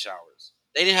taking showers.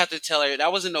 They didn't have to tell her.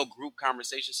 That wasn't no group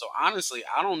conversation. So honestly,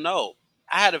 I don't know.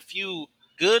 I had a few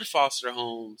good foster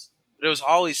homes, but there was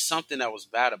always something that was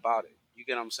bad about it. You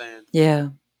get what I'm saying? Yeah.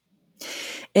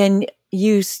 And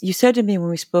you said to me when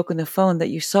we spoke on the phone that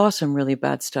you saw some really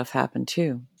bad stuff happen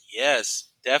too. Yes,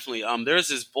 definitely. There's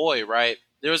this boy, right?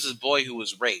 There was this boy who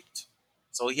was raped.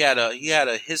 So he had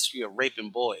a history of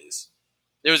raping boys.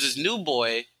 There was this new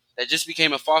boy that just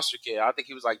became a foster kid. I think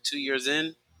he was like 2 years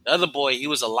in. The other boy, he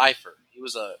was a lifer. He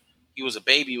was a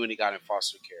baby when he got in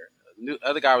foster care. The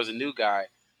other guy was a new guy,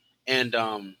 and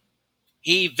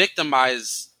he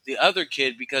victimized the other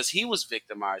kid because he was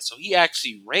victimized. So he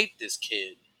actually raped this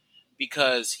kid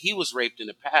because he was raped in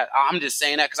the past. I'm just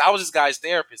saying that because I was this guy's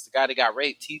therapist. The guy that got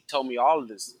raped, he told me all of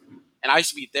this. And I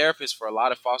used to be therapist for a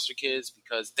lot of foster kids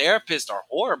because therapists are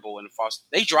horrible in foster.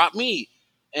 They dropped me.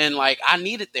 And like I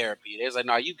needed therapy. They was like,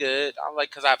 "No, you good?" I'm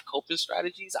like, "Cause I have coping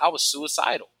strategies." I was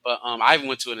suicidal, but I even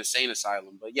went to an insane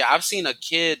asylum. But yeah, I've seen a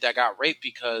kid that got raped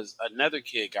because another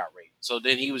kid got raped. So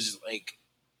then he was like,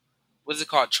 "What's it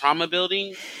called? Trauma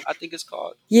building?" I think it's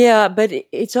called. Yeah, but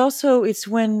it's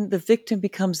when the victim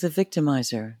becomes the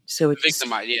victimizer. So The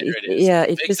victimizer. Yeah, there it is. yeah,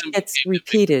 The it just victim gets became the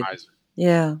repeated. victimizer.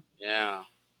 Yeah. Yeah.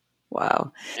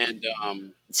 Wow. And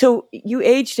So you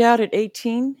aged out at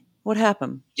 18? What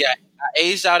happened? yeah, I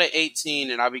aged out at 18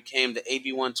 and I became the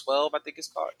AB 112. I think it's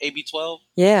called AB 12.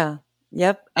 Yeah.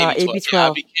 Yep. AB 12. AB Yeah, I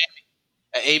 12. became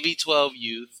an AB 12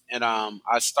 youth, and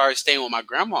I started staying with my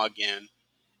grandma again.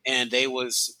 And they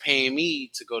was paying me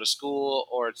to go to school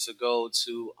or to go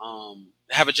to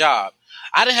have a job.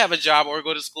 I didn't have a job or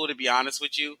go to school, to be honest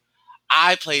with you.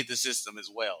 I played the system as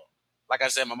well. Like I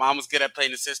said, my mom was good at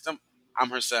playing the system. I'm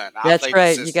her son. I That's played the right.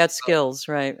 You system. got So skills,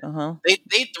 right? Uh-huh.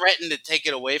 they threatened to take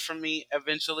it away from me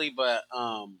eventually, but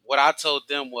what I told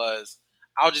them was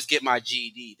I'll just get my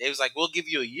GED. They was like, "We'll give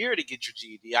you a year to get your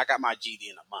GED." I got my GED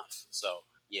in a month. So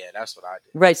yeah, that's what I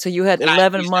did. Right. So you had And I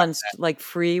 11 used that. months like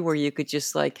free where you could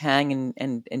just like hang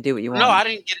and do what you No, wanted. I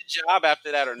didn't get a job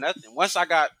after that or nothing.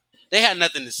 They had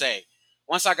nothing to say.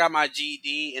 Once I got my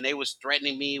GED and they was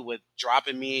threatening me with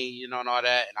dropping me, and all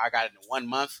that, and I got it in 1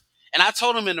 month. And I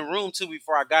told them in the room too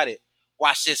before I got it,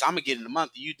 watch this, I'm gonna get it in a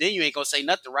month. You ain't gonna say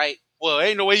nothing, right? Well,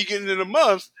 ain't no way you getting it in a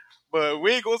month, but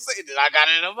we ain't gonna say that I got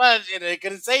it in a month, and they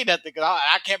couldn't say nothing because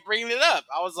I kept bringing it up.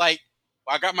 I was like,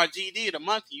 well, I got my GED in a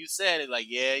month. And you said it, like,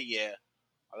 yeah.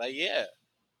 I'm like, yeah.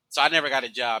 So I never got a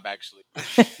job actually.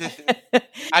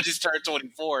 I just turned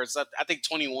 24. So I think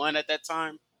 21 at that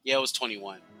time. Yeah, it was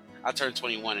 21. I turned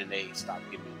 21 and they stopped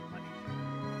giving me money.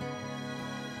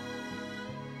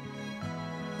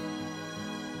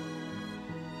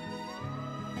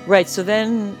 Right. So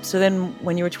then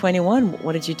when you were 21,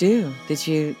 what did you do? Did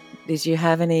you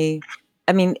have any,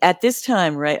 I mean, at this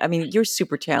time, right? I mean, you're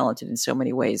super talented in so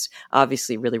many ways.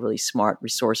 Obviously, really, really smart,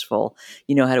 resourceful.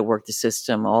 You know how to work the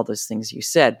system, all those things you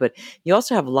said. But you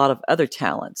also have a lot of other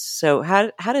talents. So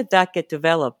how did that get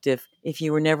developed if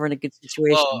you were never in a good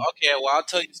situation? Well, okay. Well, I'll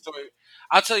tell you a story.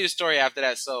 I'll tell you a story after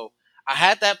that. So I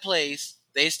had that place.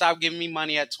 They stopped giving me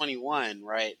money at 21,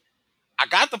 right? I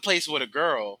got the place with a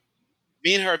girl.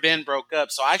 Me and her then broke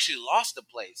up, so I actually lost the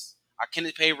place. I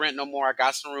couldn't pay rent no more. I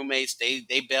got some roommates. They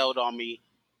bailed on me.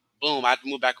 Boom! I had to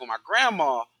move back with my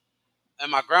grandma.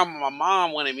 And my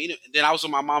mom wanted me to. Then I was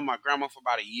with my mom and my grandma for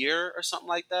about a year or something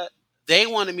like that. They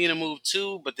wanted me to move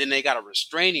too, but then they got a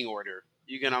restraining order.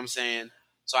 You get what I'm saying?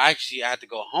 So I had to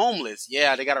go homeless.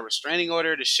 Yeah, they got a restraining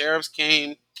order. The sheriffs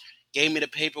came, gave me the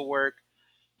paperwork.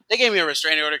 They gave me a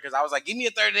restraining order because I was like, "Give me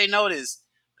a 30-day notice."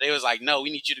 But they was like, "No, we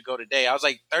need you to go today." I was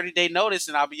like, "30-day notice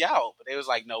and I'll be out." But they was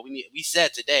like, "No, we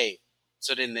said today."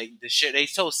 So then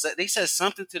they said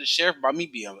something to the sheriff about me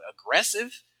being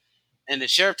aggressive. And the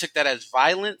sheriff took that as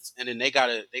violence, and then they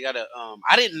got a.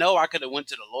 I didn't know I could have went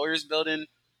to the lawyer's building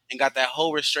and got that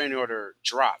whole restraining order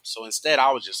dropped. So instead,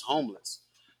 I was just homeless.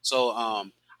 So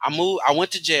I moved. I went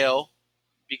to jail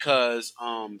because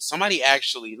somebody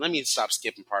actually. Let me stop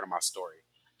skipping part of my story.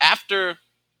 After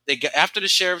after the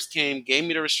sheriffs came, gave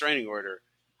me the restraining order.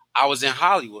 I was in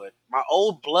Hollywood. My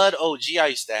old blood OG I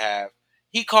used to have,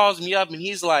 he calls me up and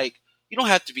he's like, "You don't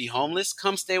have to be homeless.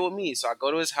 Come stay with me." So I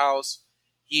go to his house.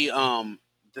 He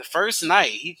the first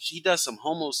night he does some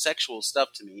homosexual stuff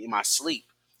to me in my sleep.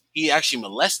 He actually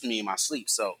molested me in my sleep.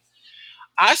 So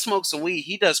I smoke some weed.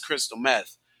 He does crystal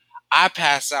meth. I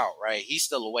pass out, right? He's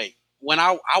still awake. When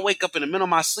I wake up in the middle of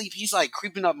my sleep, he's like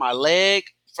creeping up my leg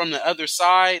from the other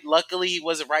side. Luckily, he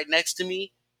wasn't right next to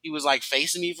me. He was like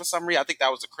facing me for some reason. I think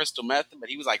that was the crystal meth, but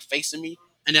he was like facing me.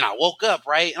 And then I woke up,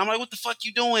 right? And I'm like, "What the fuck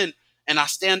you doing?" And I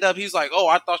stand up. He's like, "Oh,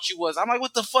 I thought you was." I'm like,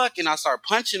 "What the fuck?" And I start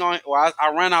punching on it. Well,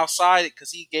 I ran outside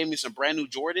because he gave me some brand new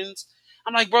Jordans.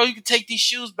 I'm like, "Bro, you can take these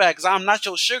shoes back because I'm not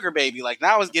your sugar baby." Like,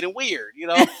 now it's getting weird, you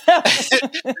know?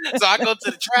 So I go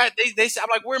to the trash. They say, I'm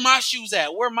like, "Where my shoes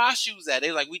at? Where my shoes at?"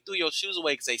 They like, "We threw your shoes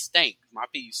away because they stink. My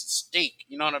feet used to stink."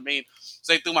 You know what I mean?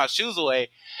 So they threw my shoes away.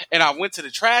 And I went to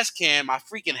the trash can. My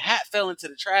freaking hat fell into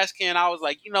the trash can. I was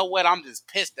like, "You know what? I'm just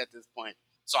pissed at this point."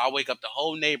 So I wake up the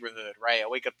whole neighborhood, right? I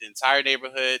wake up the entire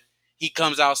neighborhood. He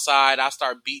comes outside. I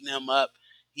start beating him up.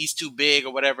 He's too big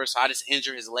or whatever. So I just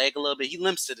injure his leg a little bit. He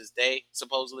limps to this day,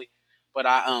 supposedly. But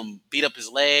I beat up his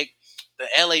leg. The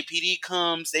LAPD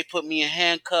comes. They put me in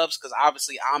handcuffs because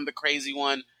obviously I'm the crazy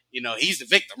one. You know, he's the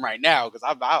victim right now because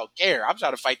I don't care. I'm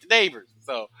trying to fight the neighbors.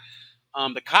 So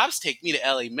the cops take me to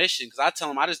LA Mission because I tell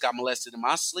them I just got molested in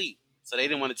my sleep. So they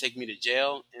didn't want to take me to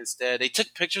jail. Instead, they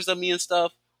took pictures of me and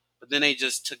stuff, but then they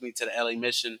just took me to the LA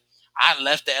Mission. I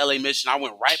left the LA Mission. I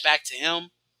went right back to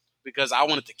him because I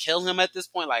wanted to kill him at this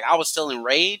point. Like, I was still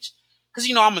enraged because,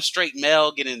 you know, I'm a straight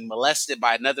male getting molested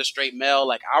by another straight male.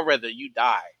 Like, I'd rather you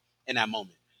die in that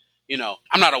moment. You know,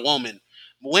 I'm not a woman.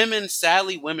 Women,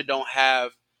 sadly, women don't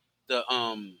have the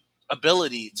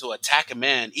ability to attack a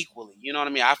man equally. You know what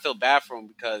I mean? I feel bad for him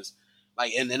because,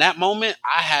 like, in that moment,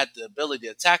 I had the ability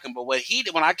to attack him. But what he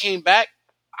did when I came back,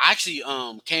 I actually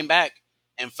came back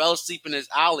and fell asleep in his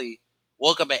alley.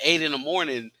 Woke up at 8 in the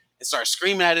morning and started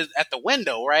screaming at the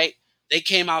window. Right? They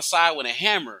came outside with a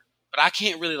hammer, but I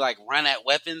can't really like run at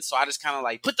weapons, so I just kind of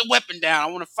like put the weapon down.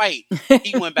 I want to fight.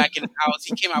 He went back in the house.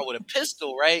 He came out with a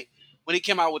pistol. Right? When he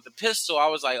came out with the pistol, I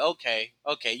was like, okay,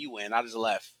 you win. I just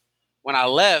left. When I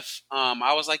left,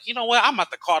 I was like, you know what? I'm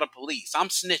about to call the police. I'm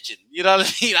snitching. You know what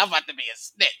I mean? I'm about to be a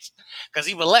snitch because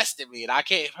he molested me and I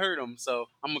can't hurt him. So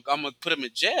I'm going to put him in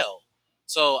jail.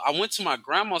 So I went to my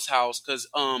grandma's house because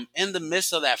in the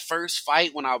midst of that first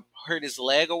fight when I hurt his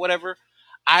leg or whatever,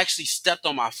 I actually stepped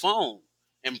on my phone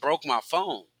and broke my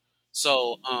phone.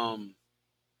 So I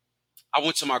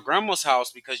went to my grandma's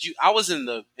house because I was in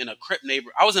a Crip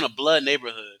neighbor. I was in a blood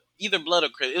neighborhood, either blood or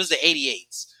Crip. It was the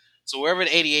 88s. So wherever the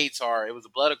 88s are, it was a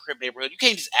blood or Crip neighborhood. You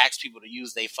can't just ask people to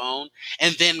use their phone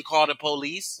and then call the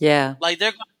police. Yeah. Like,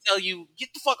 they're going to tell you,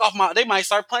 "Get the fuck off my." They might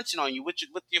start punching on you with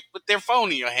their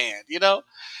phone in your hand. You know.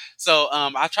 So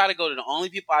I tried to go to the only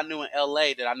people I knew in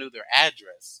LA that I knew their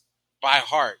address by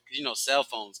heart, because you know cell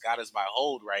phones got us by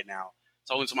hold right now.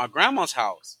 So I went to my grandma's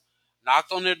house,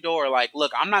 knocked on their door, like,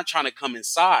 "Look, I'm not trying to come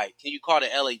inside. Can you call the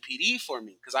LAPD for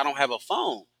me? Because I don't have a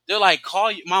phone." They're like,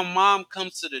 "Call you." My mom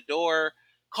comes to the door.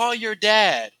 "Call your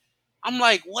dad." I'm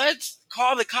like, "What?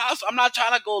 Call the cops? I'm not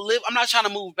trying to go live. I'm not trying to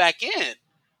move back in.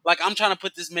 Like, I'm trying to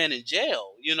put this man in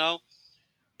jail, you know?"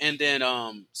 And then,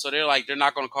 so they're like, they're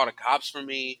not going to call the cops for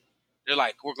me. They're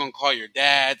like, "We're going to call your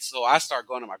dad." So I start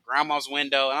going to my grandma's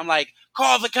window and I'm like,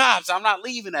 "Call the cops. I'm not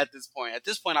leaving at this point." At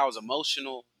this point, I was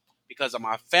emotional because of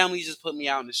my family just put me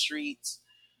out in the streets.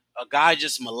 A guy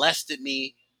just molested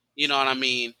me. You know what I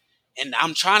mean? And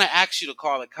I'm trying to ask you to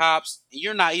call the cops, and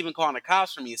you're not even calling the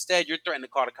cops for me. Instead, you're threatening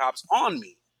to call the cops on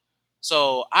me.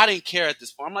 So I didn't care at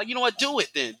this point. I'm like, "You know what? Do it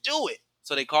then. Do it."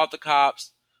 So they called the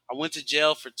cops. I went to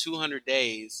jail for 200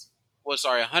 days. Well,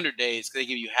 sorry, 100 days because they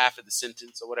give you half of the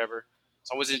sentence or whatever.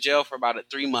 So I was in jail for about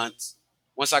 3 months.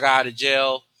 Once I got out of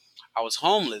jail, I was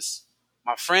homeless.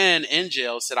 My friend in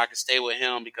jail said I could stay with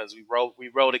him because we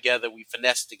rode together, we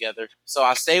finessed together. So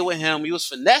I stayed with him. He was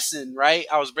finessing, right?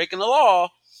 I was breaking the law,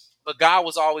 but God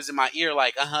was always in my ear,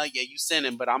 like, yeah, you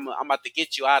sinning, but I'm about to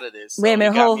get you out of this. So Wait a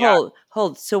minute, he got me out.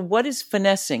 hold. So what is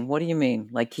finessing? What do you mean?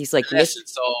 Like he's like Finessing.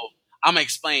 So I'm gonna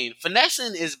explain.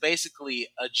 Finessing is basically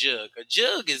a jug. A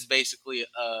jug is basically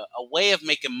a way of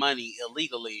making money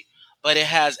illegally, but it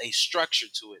has a structure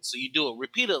to it. So you do it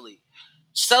repeatedly.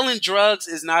 Selling drugs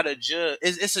is not a jug.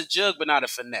 It's a jug, but not a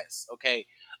finesse. Okay,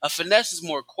 a finesse is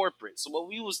more corporate. So what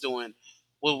we was going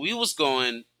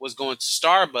to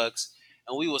Starbucks,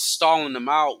 and we was stalling them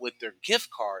out with their gift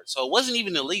cards. So it wasn't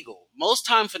even illegal. Most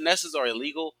time finesses are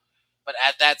illegal, but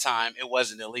at that time it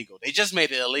wasn't illegal. They just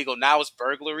made it illegal. Now it's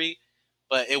burglary,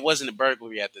 but it wasn't a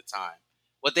burglary at the time.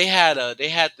 What they had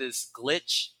this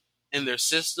glitch in their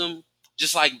system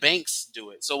just like banks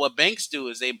do it. So what banks do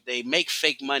is they make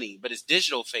fake money, but it's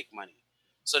digital fake money.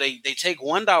 So they take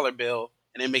 $1 bill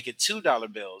and they make it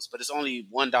 $2 bills, but it's only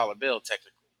 $1 bill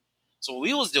technically. So what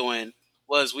we was doing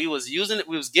was we was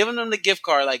giving them the gift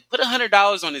card, like put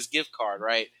 $100 on this gift card,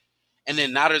 right? And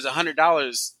then now there's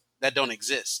 $100 that don't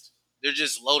exist. They're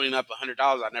just loading up $100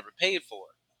 I never paid for.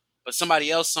 But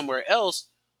somebody else somewhere else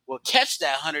will catch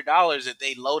that $100 that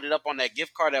they loaded up on that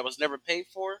gift card that was never paid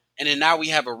for. And then now we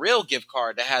have a real gift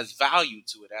card that has value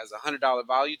to it, has $100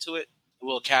 value to it. And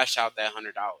we'll cash out that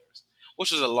 $100,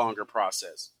 which was a longer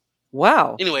process.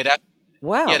 Wow. Anyway,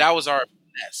 Wow. that was our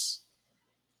finesse.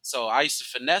 So I used to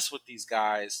finesse with these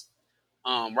guys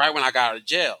right when I got out of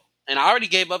jail. And I already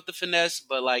gave up the finesse,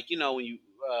 but like, you know, when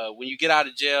you get out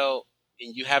of jail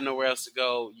and you have nowhere else to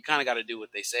go, you kind of got to do what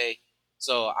they say.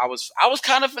 So I was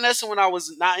kind of finessing when I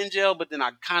was not in jail, but then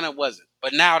I kind of wasn't.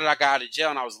 But now that I got out of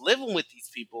jail and I was living with these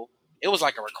people, it was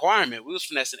like a requirement. We was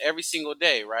finessing every single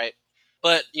day, right?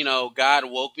 But, you know, God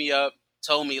woke me up,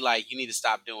 told me like, you need to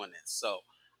stop doing this. So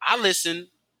I listened.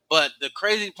 But the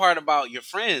crazy part about your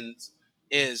friends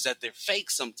is that they're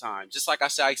fake sometimes. Just like I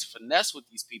said, I used to finesse with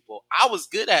these people. I was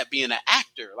good at being an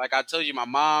actor. Like I told you, my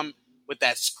mom with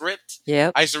that script.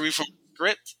 Yep. I used to read from the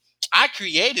script. I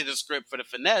created a script for the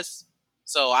finesse.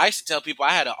 So I used to tell people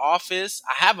I had an office.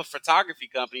 I have a photography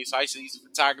company, so I used to use a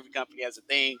photography company as a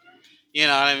thing. You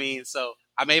know what I mean? So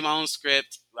I made my own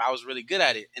script. I was really good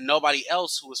at it. And nobody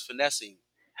else who was finessing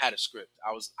had a script.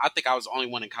 I think I was the only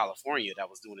one in California that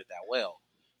was doing it that well.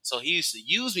 So he used to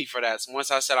use me for that. So once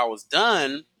I said I was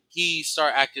done, he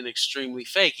started acting extremely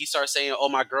fake. He started saying, "Oh,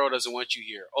 my girl doesn't want you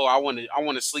here. Oh, I want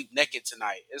to sleep naked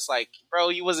tonight." It's like, bro,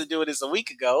 you wasn't doing this a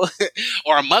week ago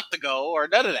or a month ago or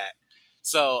none of that.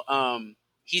 So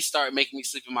he started making me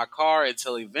sleep in my car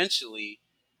until eventually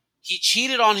he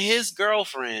cheated on his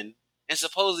girlfriend, and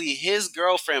supposedly his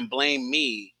girlfriend blamed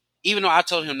me, even though I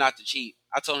told him not to cheat.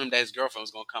 I told him that his girlfriend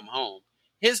was going to come home.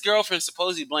 His girlfriend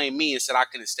supposedly blamed me and said I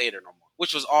couldn't stay there no more,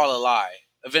 which was all a lie.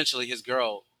 Eventually, his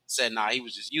girl said, nah, he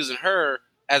was just using her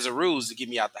as a ruse to get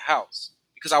me out the house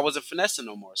because I wasn't finessing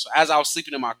no more. So as I was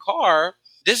sleeping in my car,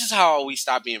 this is how we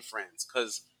stopped being friends,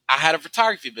 because I had a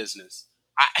photography business.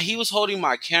 He was holding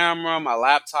my camera, my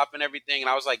laptop, and everything, and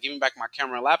I was like, "Give me back my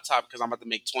camera and laptop because I'm about to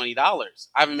make $20.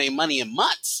 I haven't made money in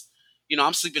months. You know,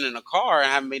 I'm sleeping in a car and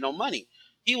I haven't made no money."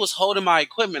 He was holding my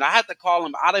equipment. I had to call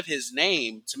him out of his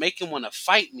name to make him want to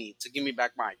fight me to give me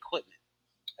back my equipment.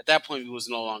 At that point, we was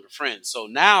no longer friends. So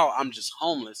now I'm just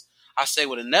homeless. I stay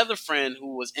with another friend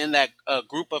who was in that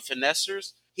group of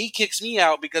finessers. He kicks me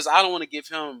out because I don't want to give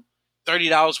him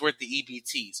 $30 worth of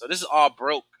EBT. So this is all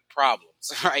broke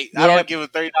problems, right? I don't want to give him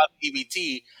 $30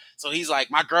 EBT. So he's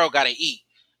like, my girl got to eat.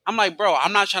 I'm like, bro,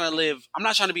 I'm not trying to live. I'm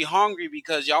not trying to be hungry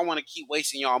because y'all want to keep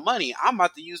wasting y'all money. I'm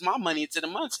about to use my money until the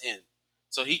month's end.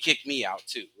 So he kicked me out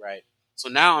too, right? So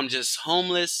now I'm just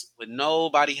homeless with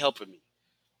nobody helping me.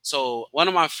 So one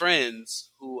of my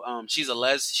friends who she's a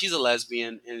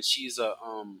lesbian, and she's I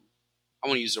want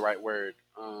to use the right word,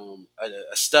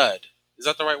 a stud. Is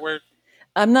that the right word?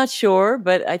 I'm not sure,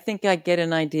 but I think I get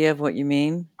an idea of what you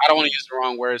mean. I don't want to use the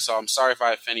wrong word, so I'm sorry if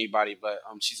I offend anybody, but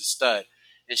she's a stud.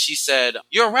 And she said,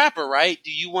 "You're a rapper, right?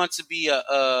 Do you want to be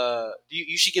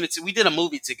you should get into." We did a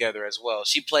movie together as well.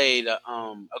 She played a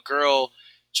girl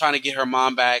trying to get her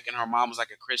mom back, and her mom was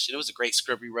like a Christian. It was a great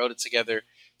script. We wrote it together.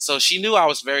 So she knew I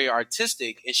was very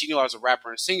artistic, and she knew I was a rapper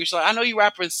and singer. She's like, "I know you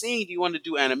rapper and sing. Do you want to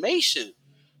do animation?"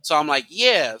 So I'm like,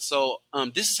 "Yeah." So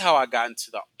this is how I got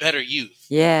into the Better Youth.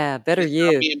 Yeah, Better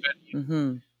Youth.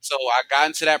 Mm-hmm. So I got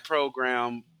into that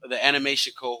program, the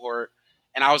animation cohort,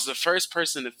 and I was the first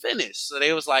person to finish. So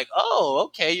they was like, "Oh,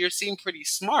 okay, you seem pretty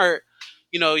smart.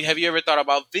 You know, have you ever thought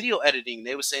about video editing?"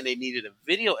 They were saying they needed a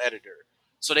video editor.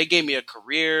 So they gave me a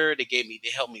career, they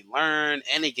helped me learn,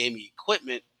 and they gave me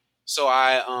equipment. So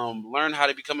I learned how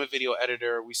to become a video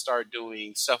editor. We started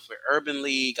doing stuff with Urban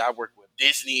League. I worked with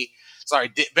Disney.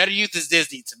 Sorry, Better Youth is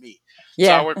Disney to me. Yeah.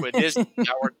 So I worked with Disney.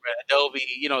 I worked with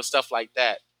Adobe, stuff like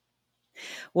that.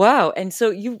 Wow. And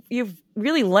so you've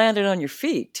really landed on your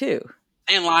feet too.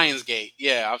 And Lionsgate.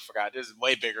 Yeah, I forgot. There's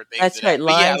way bigger things. That's right.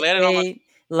 Lionsgate,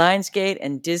 Lionsgate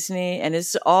and Disney. And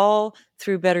it's all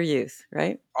through Better Youth,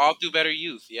 right? All through Better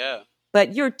Youth, yeah.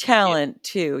 But your talent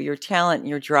too, your talent and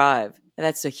your drive,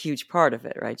 that's a huge part of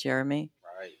it, right, Jeremy?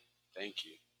 Right. Thank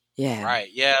you. Yeah. Right.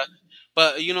 Yeah.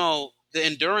 But, the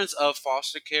endurance of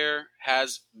foster care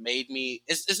has made me,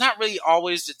 it's not really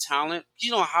always the talent.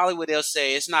 In Hollywood, they'll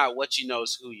say it's not what you know,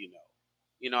 it's who you know.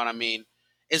 You know what I mean?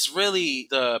 It's really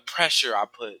the pressure I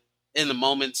put in the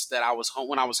moments that I was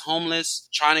when I was homeless,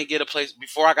 trying to get a place,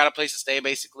 before I got a place to stay,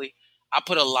 basically. I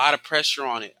put a lot of pressure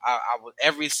on it. I would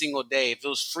every single day. If it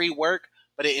was free work,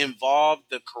 but it involved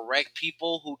the correct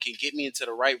people who can get me into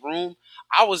the right room,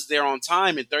 I was there on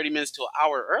time in 30 minutes to an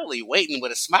hour early, waiting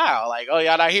with a smile, like, "Oh,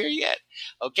 y'all not here yet?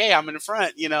 Okay, I'm in the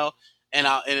front," I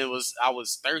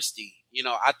was thirsty.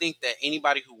 I think that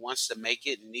anybody who wants to make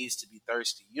it needs to be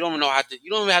thirsty. You don't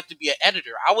even have to be an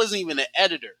editor. I wasn't even an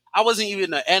editor. I wasn't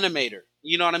even an animator.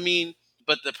 You know what I mean?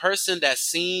 But the person that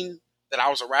seen that I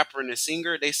was a rapper and a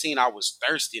singer, they seen I was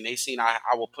thirsty, and they seen I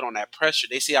would put on that pressure.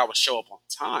 They see I would show up on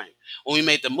time. When we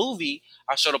made the movie,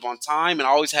 I showed up on time, and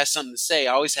I always had something to say.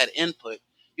 I always had input.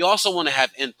 You also want to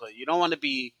have input. You don't want to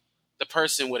be the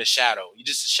person with a shadow. You're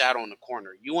just a shadow in the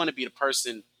corner. You want to be the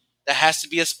person that has to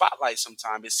be a spotlight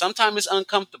sometimes. Sometimes it's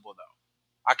uncomfortable, though.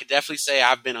 I could definitely say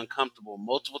I've been uncomfortable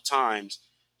multiple times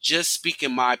just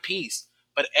speaking my piece.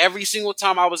 But every single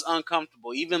time I was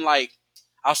uncomfortable, even like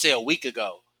I'll say a week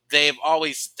ago, they've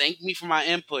always thanked me for my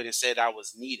input and said I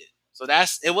was needed. So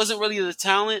it wasn't really the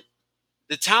talent.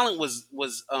 The talent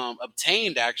was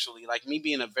obtained, actually, like me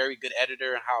being a very good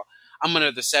editor and how I'm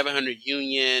under the 700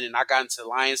 union and I got into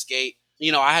Lionsgate.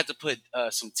 I had to put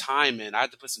some time in. I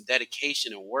had to put some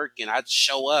dedication and work in. I had to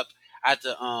show up. I had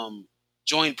to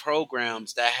join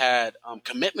programs that had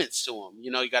commitments to them.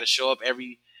 You got to show up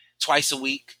twice a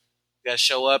week. You got to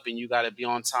show up and you got to be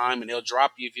on time, and they'll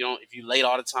drop you if you late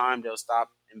all the time. They'll stop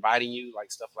inviting you,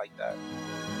 like stuff like that.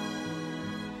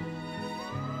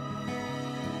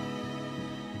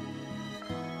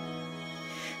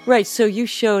 Right. So you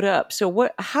showed up. So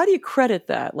how do you credit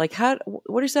that? Like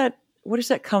where does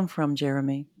that come from,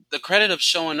 Jeremy? The credit of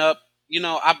showing up,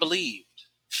 I believed.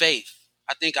 Faith.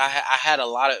 I think I had a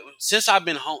lot of, since I've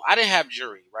been home, I didn't have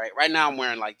jewelry, right? Right now I'm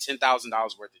wearing like $10,000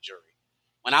 worth of jewelry.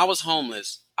 When I was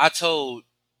homeless, I told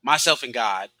myself and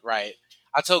God, right?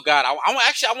 I told God,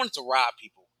 I wanted to rob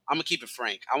people. I'm going to keep it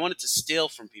frank. I wanted to steal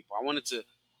from people.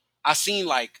 I seen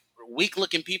like weak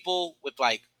looking people with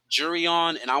like jewelry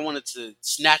on, and I wanted to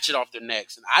snatch it off their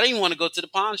necks. And I didn't want to go to the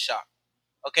pawn shop.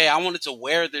 Okay, I wanted to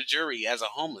wear their jewelry as a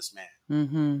homeless man.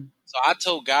 Mm-hmm. So I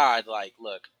told God, like,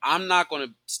 look, I'm not going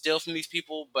to steal from these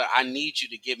people, but I need you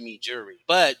to give me jewelry.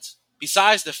 But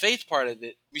besides the faith part of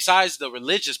it, besides the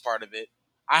religious part of it,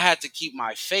 I had to keep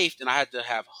my faith, and I had to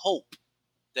have hope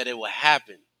that it would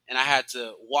happen. And I had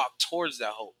to walk towards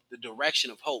that hope, the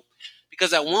direction of hope.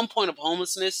 Because at one point of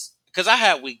homelessness, because I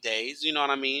had weekdays, you know what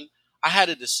I mean? I had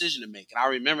a decision to make. And I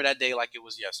remember that day like it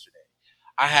was yesterday.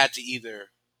 I had to either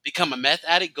become a meth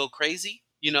addict, go crazy,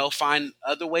 find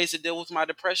other ways to deal with my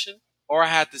depression, or I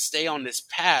had to stay on this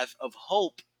path of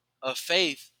hope, of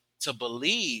faith, to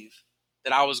believe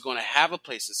that I was going to have a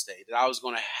place to stay, that I was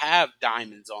going to have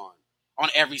diamonds on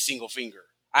every single finger.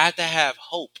 I had to have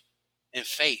hope and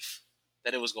faith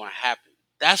that it was going to happen.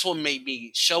 That's what made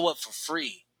me show up for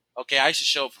free. Okay, I used to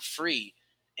show up for free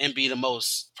and be the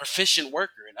most proficient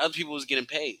worker, and other people was getting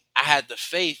paid. I had the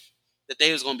faith that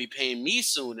they was going to be paying me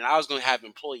soon, and I was going to have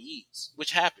employees,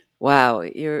 which happened. Wow,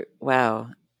 wow.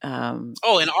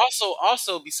 Oh, and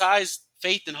also besides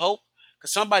faith and hope,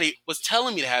 because somebody was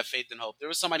telling me to have faith and hope. There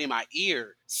was somebody in my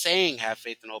ear saying have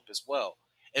faith and hope as well.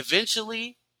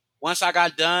 Eventually, once I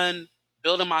got done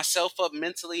building myself up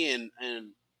mentally and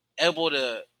able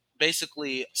to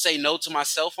basically say no to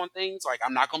myself on things, like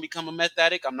I'm not going to become a meth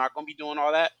addict, I'm not going to be doing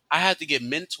all that, I had to get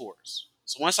mentors.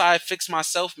 So once I fixed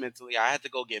myself mentally, I had to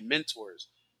go get mentors,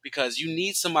 because you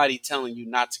need somebody telling you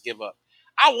not to give up.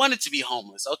 I wanted to be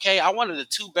homeless, okay? I wanted a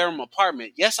 2-bedroom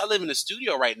apartment. Yes, I live in a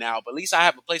studio right now, but at least I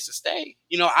have a place to stay.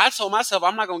 I told myself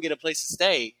I'm not going to get a place to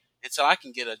stay until I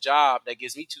can get a job that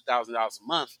gives me $2,000 a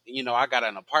month. And, I got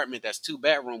an apartment that's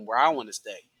 2-bedroom where I want to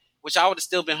stay, which I would have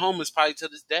still been homeless probably to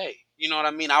this day. You know what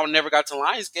I mean? I would never got to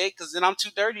Lionsgate because then I'm too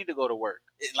dirty to go to work.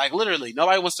 Like literally,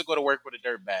 nobody wants to go to work with a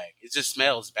dirt bag. It just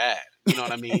smells bad. You know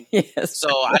what I mean? Yes. So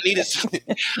I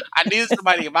needed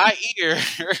somebody in my ear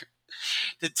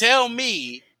to tell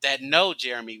me that, no,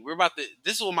 Jeremy,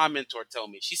 this is what my mentor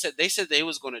told me. They said they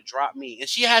was going to drop me, and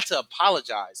she had to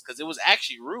apologize because it was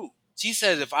actually rude. She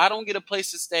says if I don't get a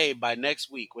place to stay by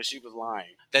next week, when she was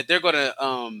lying, that they're going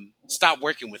to stop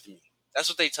working with me. That's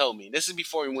what they told me. This is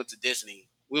before we went to Disney.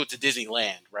 We went to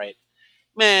Disneyland, right?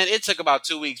 Man, it took about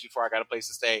 2 weeks before I got a place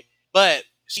to stay. But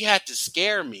she had to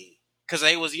scare me because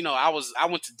they was, I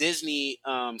went to Disney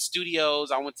studios.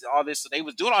 I went to all this. So they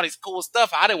was doing all this cool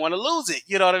stuff. I didn't want to lose it.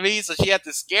 You know what I mean? So she had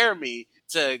to scare me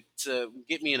to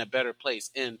get me in a better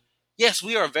place. And yes,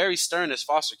 we are very stern as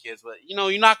foster kids, but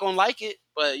you're not going to like it.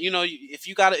 But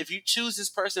if you choose this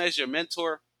person as your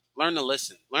mentor, learn to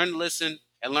listen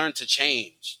and learn to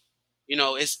change.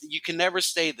 You can never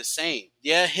stay the same.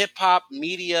 Yeah, hip hop,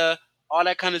 media, all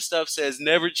that kind of stuff says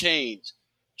never change.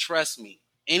 Trust me,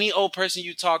 Any old person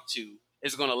you talk to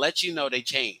is going to let you know they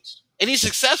changed. Any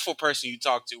successful person you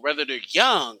talk to, whether they're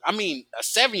young, I mean, a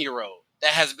 7-year-old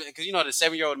that has been, because the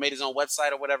 7-year-old made his own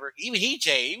website or whatever, even he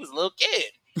changed. He was a little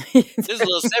kid. This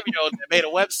little 7-year-old that made a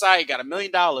website, got $1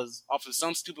 million off of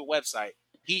some stupid website.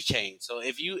 He changed. So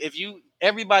if you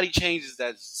everybody changes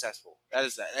that's successful.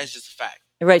 That's just a fact.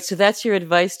 Right. So that's your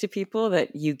advice to people,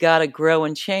 that you got to grow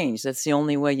and change. That's the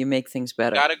only way you make things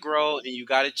better. You got to grow and you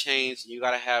got to change and you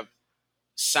got to have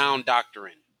sound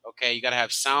doctrine. Okay. You got to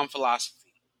have sound philosophy.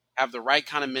 Have the right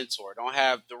kind of mentor. Don't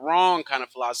have the wrong kind of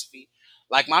philosophy.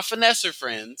 Like my finesser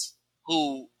friends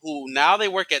who now they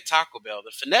work at Taco Bell.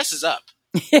 The finesse is up.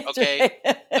 Okay.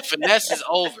 The finesse is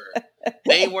over.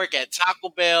 They work at Taco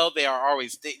Bell. They are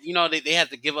always, they had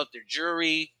to give up their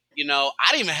jewelry. I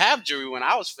didn't even have jewelry when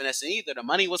I was finessing either. The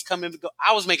money was coming.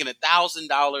 I was making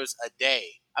 $1,000 a day.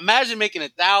 Imagine making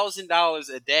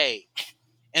 $1,000 a day.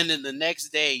 And then the next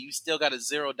day you still got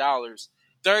 $0,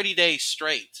 30 days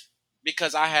straight.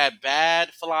 Because I had bad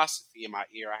philosophy in my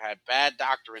ear. I had bad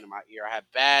doctrine in my ear. I had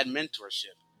bad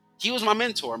mentorship. He was my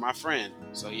mentor, my friend.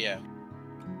 So yeah.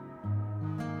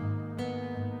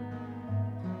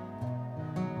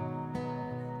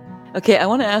 Okay, I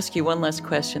want to ask you one last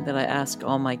question that I ask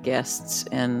all my guests,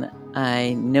 and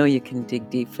I know you can dig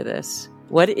deep for this.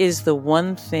 What is the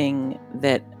one thing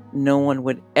that no one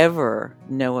would ever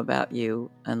know about you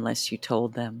unless you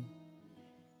told them?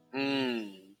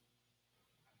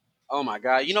 Oh my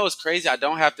God. It's crazy. I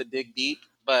don't have to dig deep,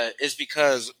 but it's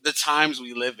because the times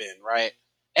we live in, right?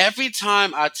 Every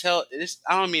time I tell this,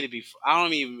 I don't mean to be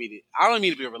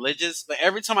religious, but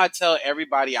every time I tell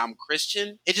everybody I'm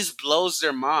Christian, it just blows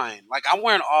their mind. Like I'm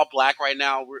wearing all black right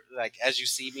now, like as you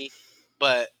see me,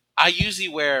 but I usually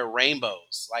wear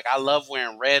rainbows. Like I love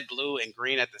wearing red, blue, and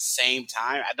green at the same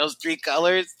time. Those 3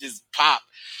 colors just pop.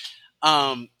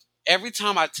 Every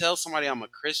time I tell somebody I'm a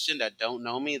Christian that don't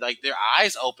know me, like their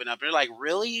eyes open up. They're like,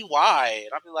 really? Why?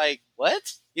 And I'll be like, what?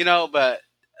 But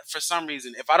for some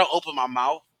reason, if I don't open my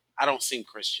mouth, I don't seem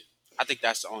Christian. I think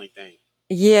that's the only thing.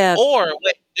 Yeah. Or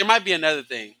wait, there might be another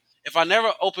thing. If I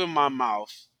never open my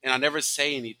mouth and I never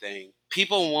say anything,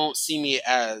 people won't see me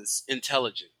as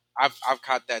intelligent. I've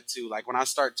caught that too. Like when I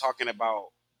start talking about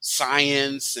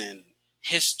science and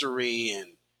history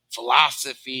and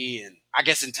philosophy and I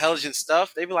guess intelligent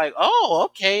stuff, they'd be like, oh,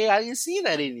 okay, I didn't see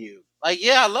that in you. Like,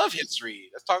 yeah, I love history.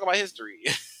 Let's talk about history.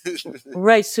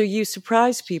 Right. So you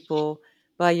surprise people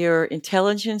by your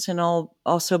intelligence and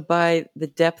also by the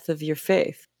depth of your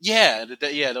faith. Yeah,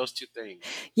 those 2 things.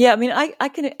 Yeah, I mean,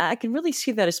 I can really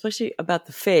see that, especially about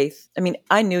the faith. I mean,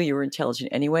 I knew you were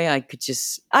intelligent anyway. I could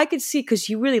see, because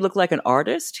you really look like an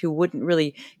artist who wouldn't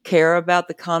really care about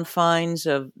the confines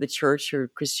of the church or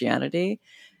Christianity.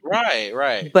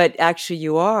 Right. But actually,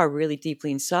 you are really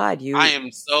deeply inside. I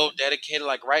am so dedicated.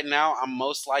 Like right now, I'm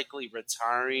most likely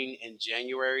retiring in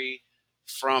January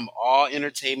from all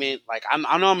entertainment. Like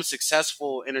I know I'm a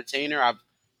successful entertainer. I've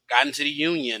gotten to the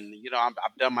union. I've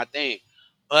done my thing,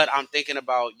 but I'm thinking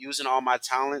about using all my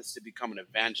talents to become an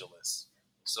evangelist.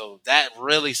 So that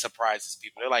really surprises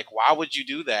people. They're like, "Why would you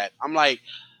do that?" I'm like,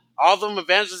 all them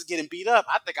evangelists getting beat up.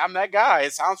 I think I'm that guy.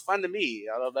 It sounds fun to me.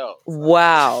 I don't know.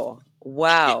 Wow.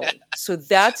 Yeah. So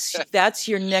that's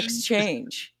your next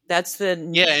change. That's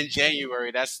in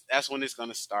January. That's when it's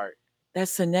gonna start.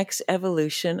 That's the next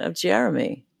evolution of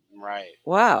Jeremy. Right.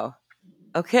 Wow.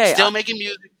 Okay. Still making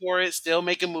music for it. Still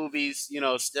making movies.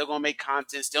 Still gonna make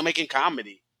content. Still making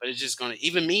comedy. But it's just gonna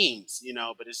even memes.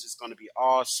 But it's just gonna be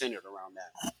all centered around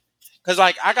that. Because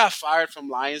like I got fired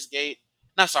from Lionsgate.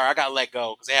 I got let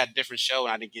go because they had a different show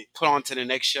and I didn't get put on to the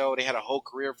next show. They had a whole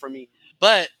career for me.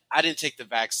 But I didn't take the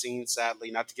vaccine, sadly,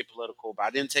 not to get political, but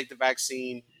I didn't take the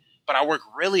vaccine. But I worked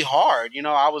really hard.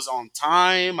 I was on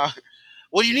time.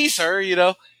 What do you need, sir?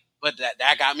 But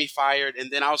that got me fired.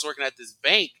 And then I was working at this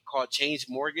bank called Change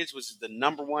Mortgage, which is the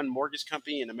 #1 mortgage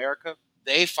company in America.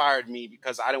 They fired me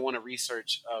because I didn't want to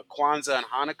research Kwanzaa and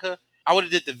Hanukkah. I would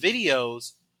have did the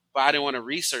videos, but I didn't want to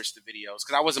research the videos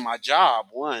because that wasn't my job,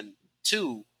 1.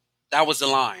 2, that was the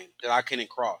line that I couldn't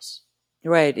cross.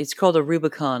 Right. It's called a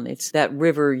Rubicon. It's that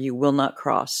river you will not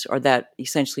cross, or that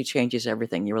essentially changes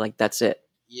everything. You were like, that's it.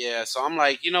 Yeah. So I'm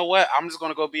like, you know what? I'm just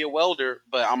going to go be a welder,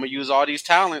 but I'm going to use all these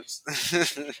talents.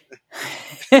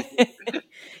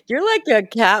 You're like a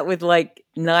cat with like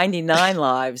 99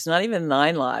 lives, not even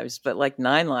 9 lives, but like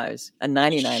 9 lives and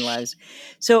 99 lives.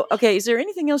 So, okay. Is there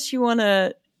anything else you want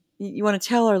to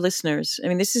tell our listeners? I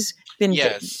mean, this has been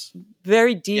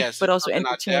very deep, but also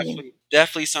entertaining.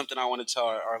 Definitely something I want to tell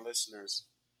our listeners.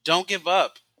 Don't give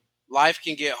up. Life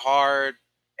can get hard.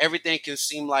 Everything can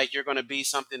seem like you're going to be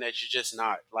something that you're just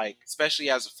not. Like, especially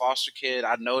as a foster kid,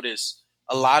 I noticed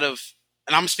a lot of,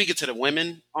 and I'm speaking to the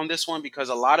women on this one, because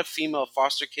a lot of female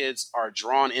foster kids are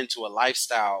drawn into a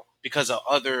lifestyle because of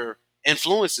other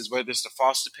influences, whether it's the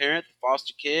foster parent, the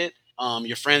foster kid,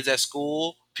 your friends at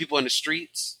school, people in the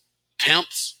streets,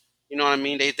 pimps. You know what I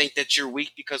mean? They think that you're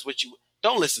weak because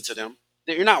don't listen to them.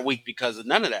 You're not weak because of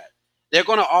none of that. They're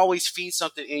going to always feed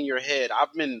something in your head.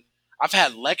 I've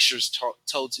had lectures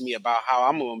told to me about how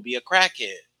I'm going to be a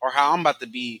crackhead, or how I'm about to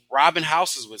be robbing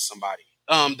houses with somebody.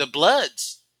 The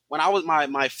Bloods. When I was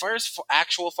my first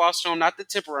actual foster home, not the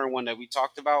temporary one that we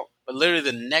talked about, but literally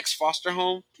the next foster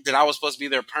home that I was supposed to be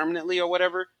there permanently or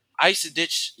whatever, I used to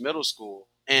ditch middle school.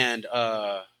 And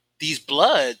these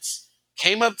Bloods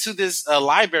came up to this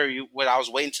library when I was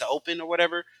waiting to open or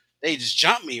whatever. They just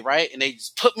jumped me, right? And they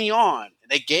just put me on.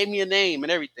 They gave me a name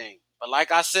and everything. But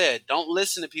like I said, don't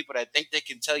listen to people that think they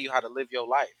can tell you how to live your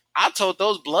life. I told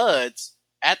those Bloods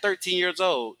at 13 years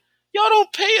old, y'all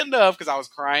don't pay enough, because I was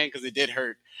crying because it did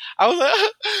hurt. I was like,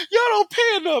 y'all don't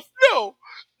pay enough. No.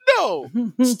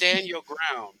 Stand your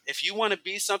ground. If you want to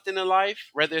be something in life,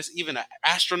 whether it's even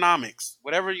astronomics,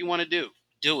 whatever you want to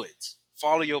do it.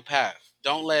 Follow your path.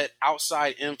 Don't let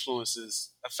outside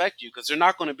influences affect you, because they're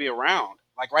not going to be around.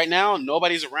 Like right now,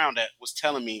 nobody's around that was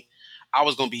telling me I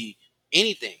was going to be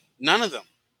anything. None of them.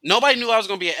 Nobody knew I was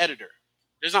going to be an editor.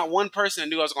 There's not one person that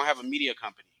knew I was going to have a media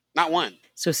company. Not one.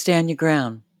 So stand your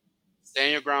ground.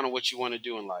 Stand your ground on what you want to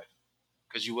do in life,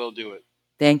 because you will do it.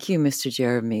 Thank you, Mr.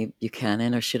 Jeremy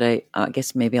Buchanan. Or should I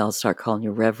guess maybe I'll start calling you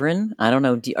Reverend. I don't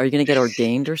know. Are you going to get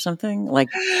ordained or something? Like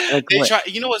they try.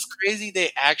 You know what's crazy?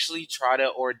 They actually try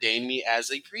to ordain me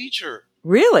as a preacher.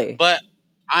 Really? But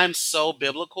I'm so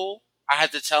biblical. I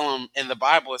had to tell them in the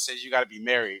Bible it says you got to be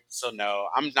married. So no,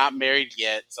 I'm not married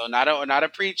yet. So not a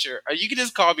preacher. Or you can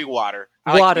just call me Water.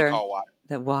 I like to be called Water.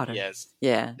 That Water. Yes.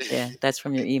 Yeah. That's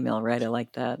from your email, right? I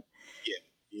like that.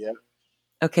 Yeah.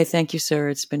 Okay, thank you, sir.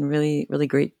 It's been really, really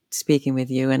great speaking with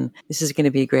you, and this is going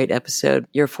to be a great episode.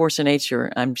 You're a force of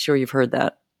nature. I'm sure you've heard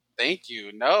that. Thank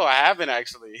you. No, I haven't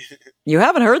actually. You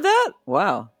haven't heard that?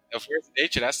 Wow. A force of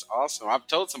nature, that's awesome. I've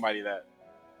told somebody that.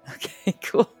 Okay,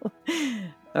 cool.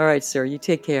 All right, sir. You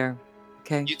take care.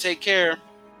 Okay. You take care.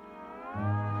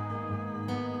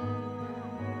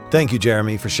 Thank you,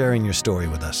 Jeremy, for sharing your story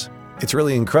with us. It's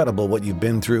really incredible what you've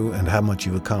been through and how much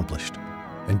you've accomplished.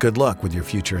 And good luck with your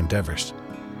future endeavors.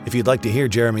 If you'd like to hear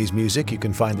Jeremy's music, you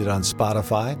can find it on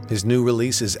Spotify. His new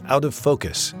release is Out of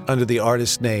Focus, under the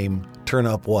artist's name, Turn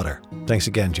Up Water. Thanks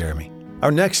again, Jeremy.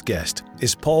 Our next guest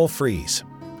is Paul Frees.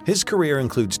 His career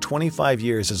includes 25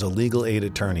 years as a legal aid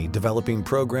attorney, developing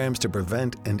programs to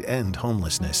prevent and end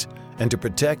homelessness, and to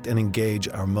protect and engage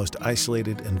our most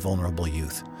isolated and vulnerable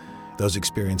youth. Those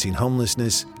experiencing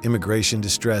homelessness, immigration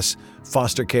distress,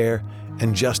 foster care,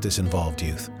 and justice-involved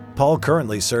youth. Paul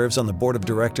currently serves on the board of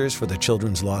directors for the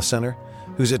Children's Law Center,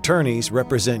 whose attorneys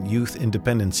represent youth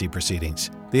independency proceedings,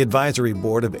 the advisory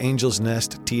board of Angel's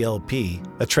Nest TLP,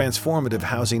 a transformative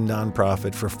housing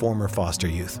nonprofit for former foster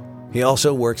youth. He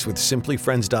also works with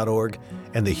simplyfriends.org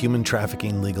and the Human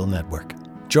Trafficking Legal Network.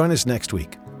 Join us next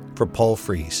week for Paul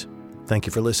Frees. Thank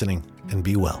you for listening, and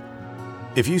be well.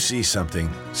 If you see something,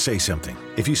 say something.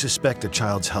 If you suspect a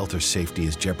child's health or safety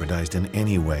is jeopardized in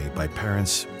any way by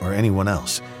parents or anyone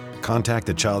else, contact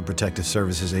the Child Protective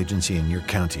Services Agency in your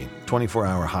county.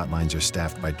 24-hour hotlines are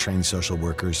staffed by trained social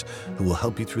workers who will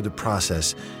help you through the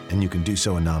process, and you can do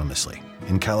so anonymously.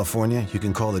 In California, you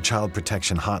can call the Child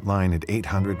Protection Hotline at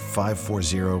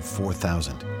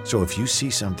 800-540-4000. So if you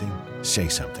see something, say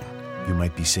something. You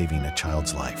might be saving a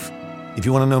child's life. If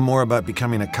you want to know more about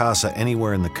becoming a CASA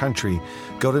anywhere in the country,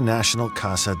 go to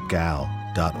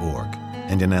nationalcasagal.org,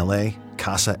 and in LA,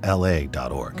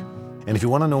 casala.org. And if you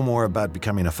want to know more about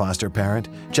becoming a foster parent,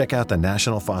 check out the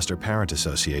National Foster Parent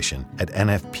Association at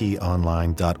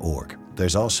nfponline.org.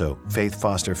 There's also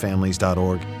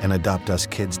faithfosterfamilies.org and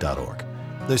adoptuskids.org.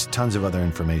 There's tons of other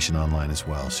information online as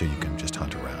well, so you can just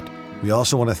hunt around. We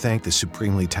also want to thank the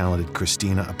supremely talented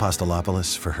Christina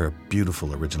Apostolopoulos for her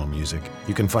beautiful original music.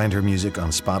 You can find her music on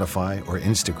Spotify or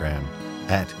Instagram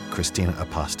at Christina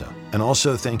Aposto. And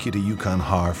also thank you to Yukon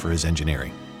Har for his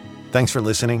engineering. Thanks for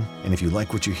listening, and if you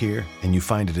like what you hear and you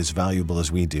find it as valuable as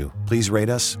we do, please rate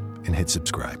us and hit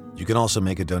subscribe. You can also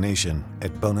make a donation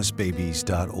at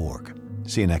bonusbabies.org.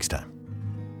 See you next time.